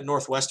was looking at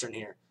Northwestern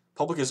here.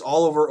 Public is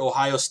all over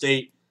Ohio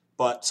State,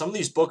 but some of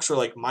these books were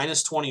like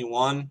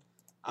 -21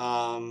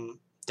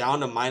 down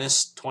to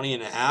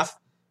 -20.5.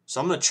 So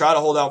I'm going to try to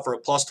hold out for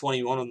a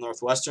 +21 with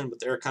Northwestern, but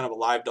they're kind of a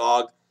live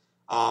dog.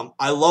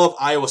 I love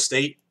Iowa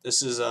State.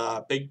 This is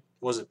a Big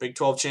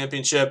 12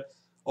 championship.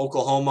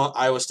 Oklahoma,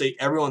 Iowa State,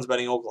 everyone's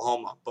betting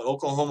Oklahoma. But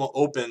Oklahoma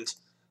opened,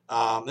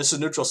 this is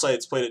neutral site,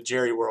 it's played at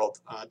Jerry World,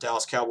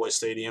 Dallas Cowboys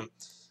Stadium.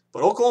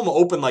 But Oklahoma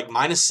opened like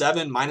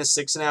 -7,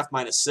 -6.5,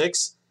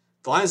 -6.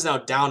 The line is now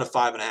down to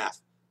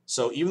 5.5.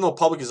 So even though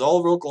public is all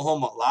over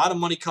Oklahoma, a lot of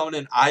money coming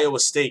in Iowa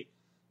State.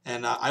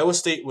 And Iowa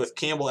State with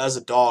Campbell as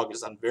a dog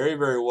has done very,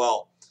 very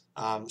well.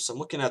 So I'm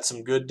looking at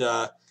some good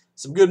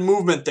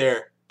movement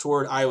there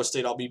toward Iowa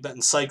State. I'll be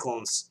betting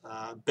Cyclones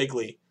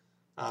bigly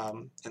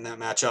in that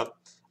matchup.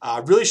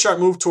 Really sharp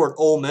move toward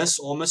Ole Miss.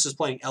 Ole Miss is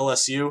playing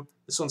LSU.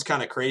 This one's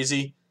kind of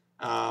crazy.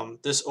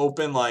 This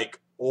opened like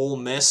Ole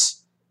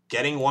Miss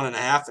getting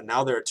 1.5, and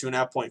now they're a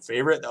 2.5-point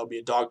favorite. That would be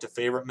a dog to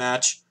favorite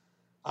match.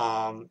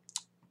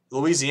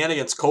 Louisiana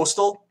against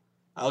Coastal.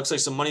 Looks like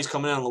some money's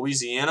coming in on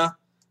Louisiana.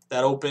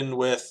 That opened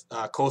with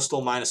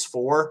Coastal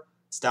 -4.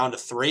 It's down to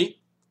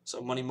 3.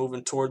 So money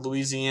moving toward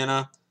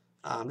Louisiana.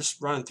 I'm just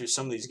running through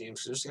some of these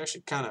games because there's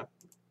actually kind of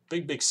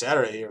big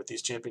Saturday here with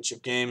these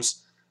championship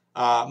games.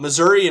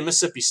 Missouri and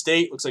Mississippi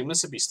State. Looks like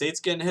Mississippi State's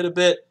getting hit a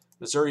bit.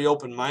 Missouri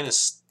opened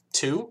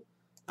 -2.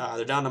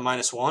 They're down to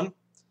 -1.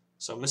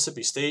 So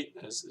Mississippi State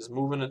is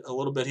moving a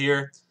little bit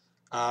here.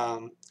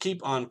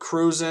 Keep on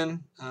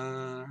cruising.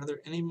 Are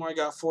there any more I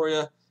got for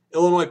you?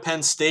 Illinois,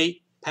 Penn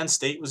State. Penn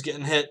State was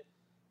getting hit.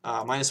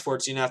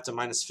 -14.5 to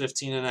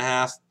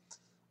 -15.5.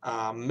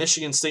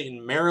 Michigan State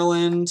and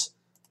Maryland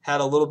had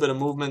a little bit of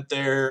movement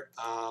there.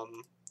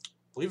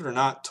 Believe it or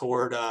not,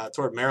 toward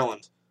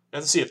Maryland. I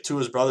have to see if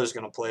Tua's brother is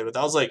going to play, but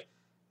that was like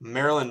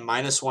Maryland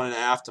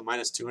 -1.5 to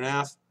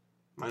 -2.5,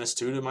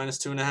 -2 to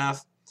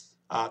 -2.5.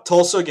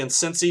 Tulsa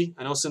against Cincy.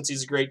 I know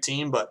Cincy's a great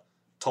team, but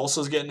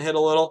Tulsa's getting hit a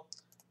little.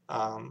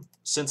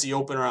 Cincy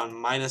opened around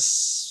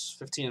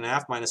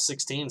 -15.5,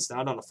 -16. It's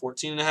now down to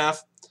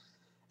 14.5.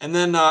 And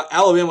then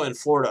Alabama and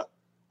Florida.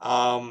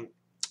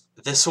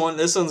 This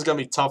one's going to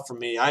be tough for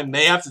me. I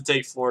may have to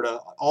take Florida.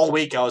 All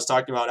week I was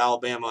talking about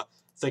Alabama,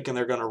 thinking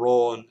they're going to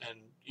roll and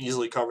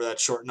easily cover that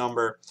short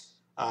number.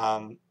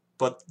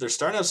 But they're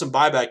starting to have some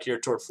buyback here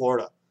toward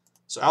Florida.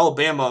 So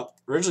Alabama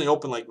originally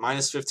opened like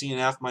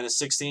 -15.5,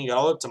 -16, got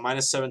all up to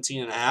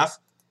 -17.5.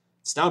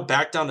 It's now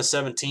back down to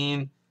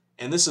 17,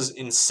 and this is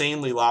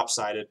insanely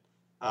lopsided.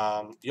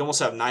 You almost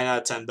have 9 out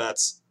of 10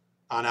 bets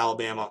on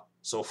Alabama.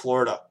 So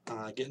Florida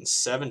getting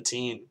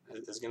 17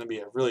 is going to be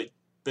a really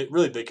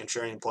big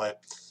contrarian play.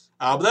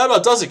 But that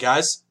about does it,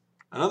 guys.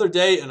 Another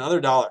day, another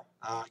dollar.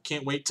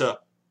 Can't wait to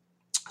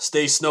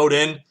stay snowed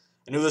in.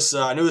 I knew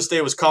this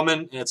day was coming,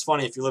 and it's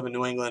funny if you live in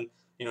New England,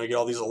 you get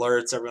all these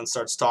alerts. Everyone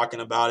starts talking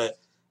about it,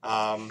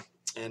 and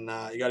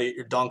you got to get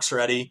your dunks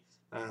ready.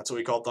 That's what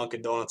we call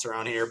Dunkin' Donuts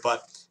around here.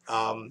 But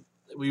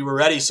we were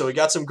ready, so we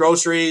got some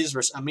groceries.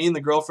 Me and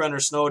the girlfriend are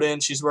snowed in.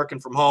 She's working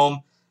from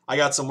home. I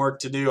got some work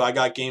to do. I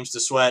got games to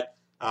sweat.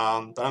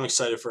 But I'm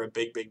excited for a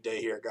big day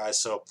here, guys.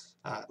 So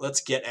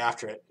let's get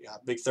after it.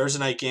 Big Thursday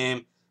night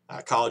game,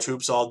 college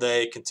hoops all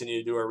day. Continue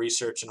to do our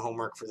research and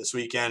homework for this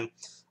weekend.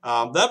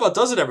 That about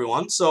does it,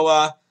 everyone.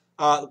 So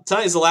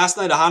tonight is the last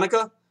night of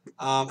Hanukkah.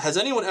 Has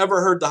anyone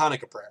ever heard the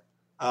Hanukkah prayer?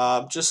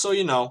 Just so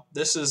you know,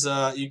 this is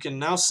you can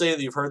now say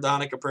that you've heard the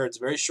Hanukkah prayer. It's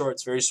very short.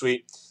 It's very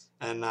sweet.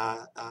 And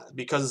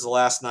because it's the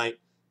last night,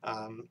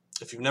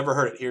 if you've never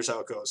heard it, here's how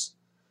it goes.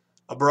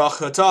 Baruch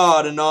atah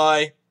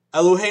Adonai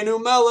Eloheinu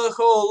melech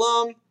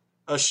haolam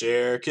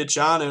asher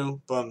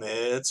kitchanu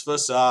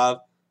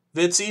b'mitzvasav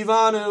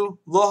v'tzivanu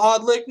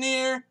lahadlik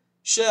nir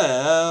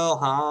shel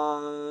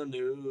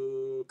Hanukkah.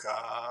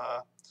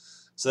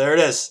 So there it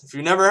is. If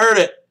you've never heard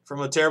it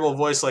from a terrible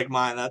voice like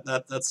mine,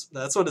 that's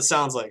what it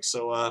sounds like.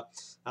 So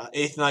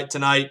 8th night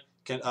tonight.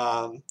 Happy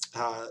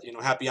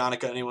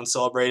Hanukkah, anyone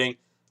celebrating.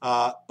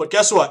 But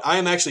guess what? I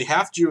am actually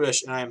half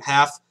Jewish and I am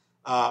half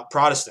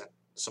Protestant.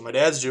 So my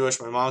dad's Jewish,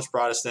 my mom's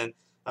Protestant.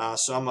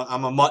 So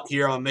I'm a mutt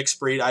here. I'm a mixed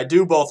breed. I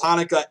do both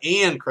Hanukkah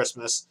and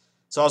Christmas.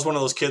 So I was one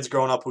of those kids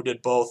growing up who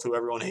did both, who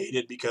everyone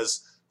hated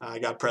because I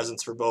got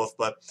presents for both.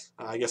 But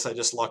I guess I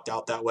just lucked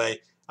out that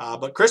way.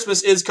 But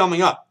Christmas is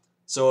coming up.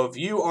 So if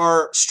you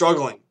are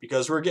struggling,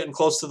 because we're getting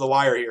close to the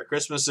wire here,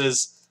 Christmas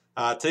is,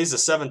 today's the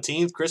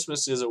 17th.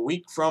 Christmas is a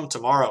week from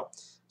tomorrow.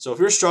 So if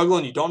you're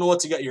struggling, you don't know what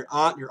to get your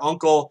aunt, your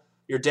uncle,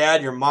 your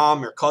dad, your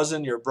mom, your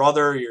cousin, your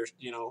brother, your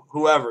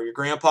whoever, your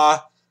grandpa,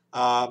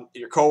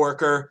 your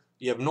coworker,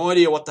 you have no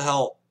idea what the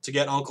hell to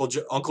get Uncle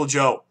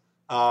Joe.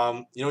 You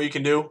know what you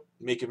can do?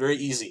 Make it very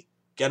easy.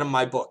 Get them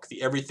my book,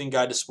 The Everything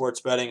Guide to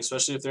Sports Betting,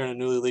 especially if they're in a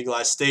newly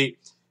legalized state.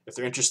 If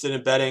they're interested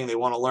in betting, they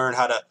want to learn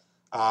how to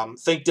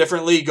think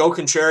differently, go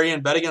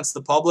contrarian, bet against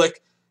the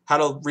public, how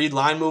to read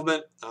line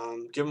movement,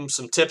 give them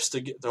some tips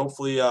to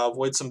hopefully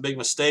avoid some big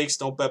mistakes.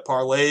 Don't bet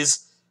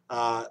parlays.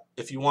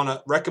 If you want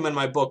to recommend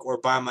my book or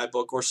buy my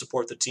book or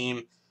support the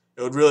team,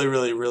 it would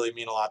really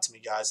mean a lot to me,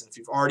 guys. And if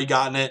you've already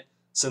gotten it,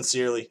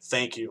 sincerely,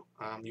 thank you.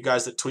 You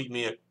guys that tweet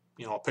me a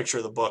picture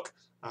of the book,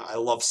 I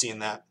love seeing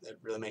that. It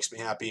really makes me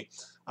happy.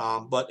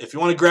 But if you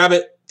want to grab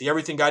it, The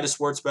Everything Guide to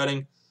Sports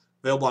Betting,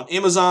 available on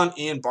Amazon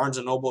and Barnes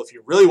 & Noble. If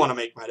you really want to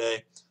make my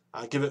day,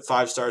 give it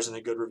 5 stars and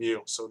a good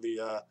review. So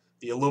the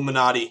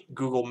Illuminati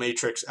Google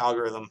Matrix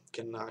algorithm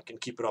can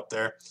keep it up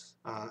there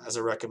as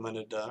a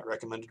recommended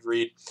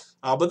read.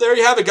 But there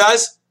you have it,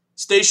 guys.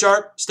 Stay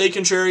sharp, stay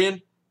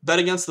contrarian, bet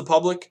against the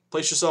public,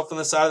 place yourself on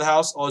the side of the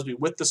house, always be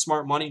with the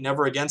smart money,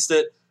 never against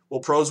it. Will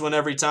pros win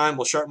every time?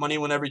 Will sharp money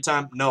win every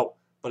time? No.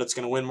 but it's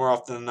going to win more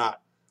often than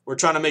not. We're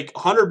trying to make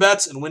 100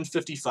 bets and win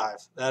 55.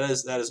 That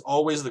is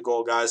always the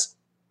goal, guys.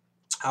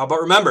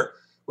 But remember,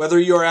 whether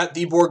you are at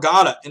the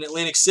Borgata in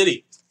Atlantic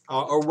City,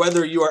 or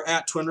whether you are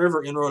at Twin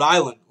River in Rhode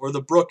Island, or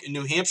the Brook in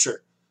New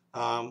Hampshire,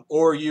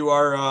 or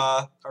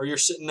you're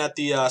sitting at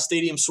the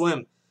Stadium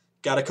Swim,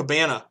 got a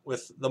cabana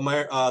with the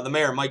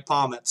mayor Mike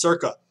Palm at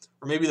Circa,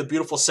 or maybe the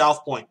beautiful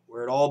South Point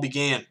where it all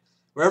began,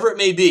 wherever it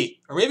may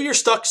be, or maybe you're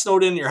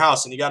snowed in your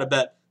house and you got a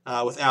bet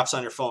with apps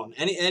on your phone.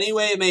 Any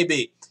way it may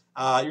be,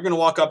 you're going to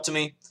walk up to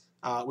me.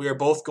 We are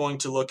both going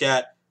to look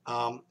at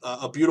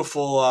a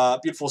beautiful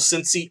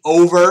Cincy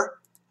over,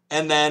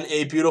 and then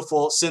a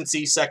beautiful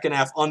Cincy second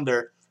half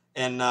under,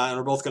 and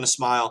we're both going to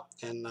smile.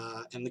 And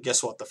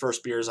guess what? The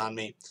first beer is on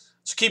me.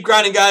 So keep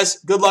grinding, guys.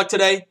 Good luck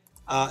today,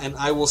 and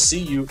I will see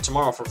you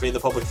tomorrow for Fade the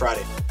Public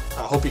Friday.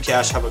 Hope you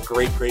cash. Have a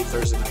great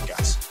Thursday night,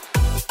 guys.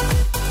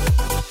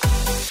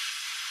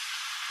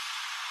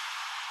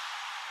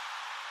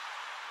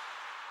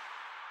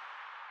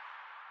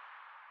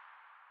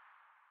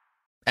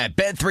 At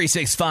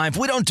Bet365,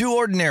 we don't do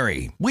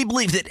ordinary. We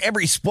believe that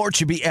every sport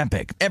should be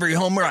epic. Every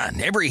home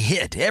run, every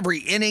hit, every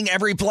inning,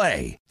 every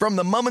play. From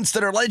the moments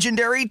that are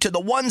legendary to the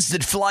ones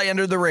that fly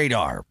under the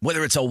radar.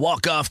 Whether it's a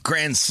walk-off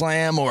grand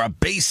slam or a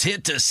base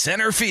hit to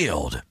center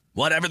field.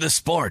 Whatever the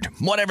sport,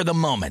 whatever the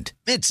moment.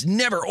 It's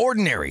never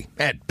ordinary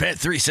at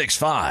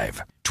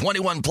Bet365.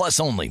 21 plus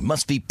only.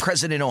 Must be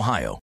present in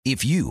Ohio.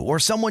 If you or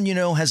someone you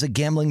know has a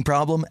gambling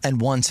problem and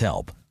wants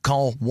help,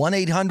 call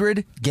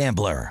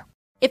 1-800-GAMBLER.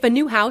 If a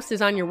new house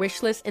is on your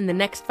wish list in the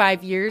next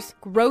 5 years,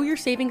 grow your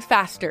savings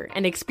faster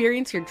and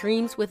experience your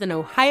dreams with an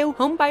Ohio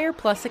Homebuyer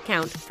Plus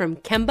account from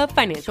Kemba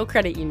Financial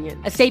Credit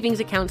Union. A savings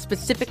account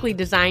specifically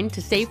designed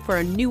to save for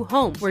a new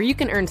home, where you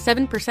can earn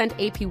 7%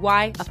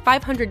 APY,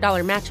 a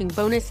 $500 matching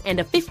bonus,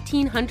 and a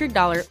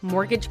 $1,500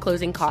 mortgage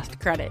closing cost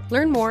credit.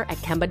 Learn more at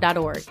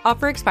Kemba.org.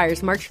 Offer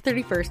expires March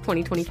 31st,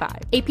 2025.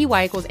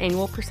 APY equals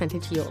annual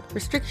percentage yield.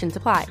 Restrictions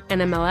apply.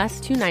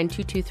 NMLS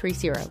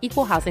 292230.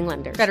 Equal housing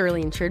lender.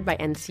 Federally insured by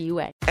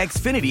NCUA.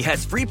 Xfinity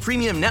has free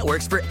premium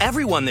networks for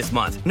everyone this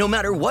month, no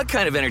matter what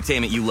kind of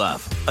entertainment you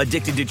love.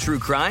 Addicted to true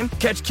crime?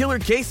 Catch killer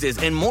cases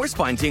and more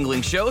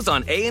spine-tingling shows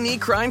on A&E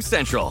Crime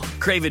Central.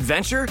 Crave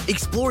adventure?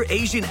 Explore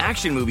Asian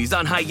action movies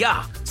on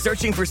Hi-YAH.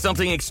 Searching for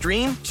something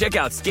extreme? Check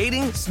out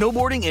skating,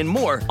 snowboarding, and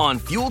more on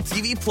Fuel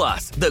TV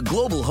Plus, the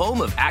global home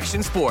of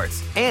action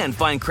sports. And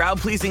find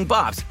crowd-pleasing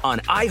bops on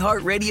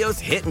iHeartRadio's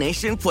Hit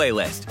Nation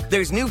playlist.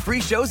 There's new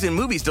free shows and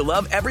movies to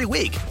love every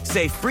week.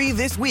 Say free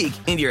this week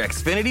in your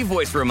Xfinity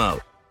voice remote.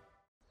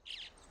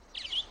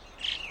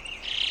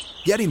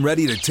 Getting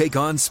ready to take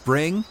on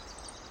spring?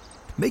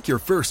 Make your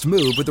first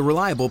move with the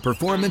reliable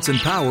performance and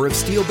power of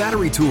Steel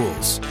battery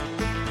tools.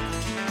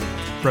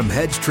 From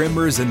hedge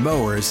trimmers and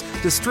mowers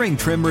to string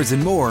trimmers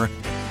and more,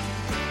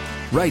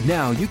 right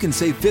now you can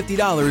save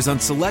 $50 on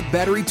select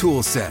battery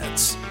tool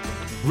sets.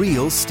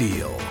 Real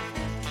Steel.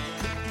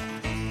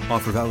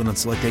 Offer valid on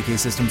select AK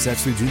system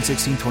sets through June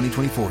 16,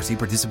 2024. See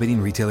participating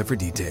retailer for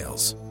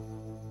details.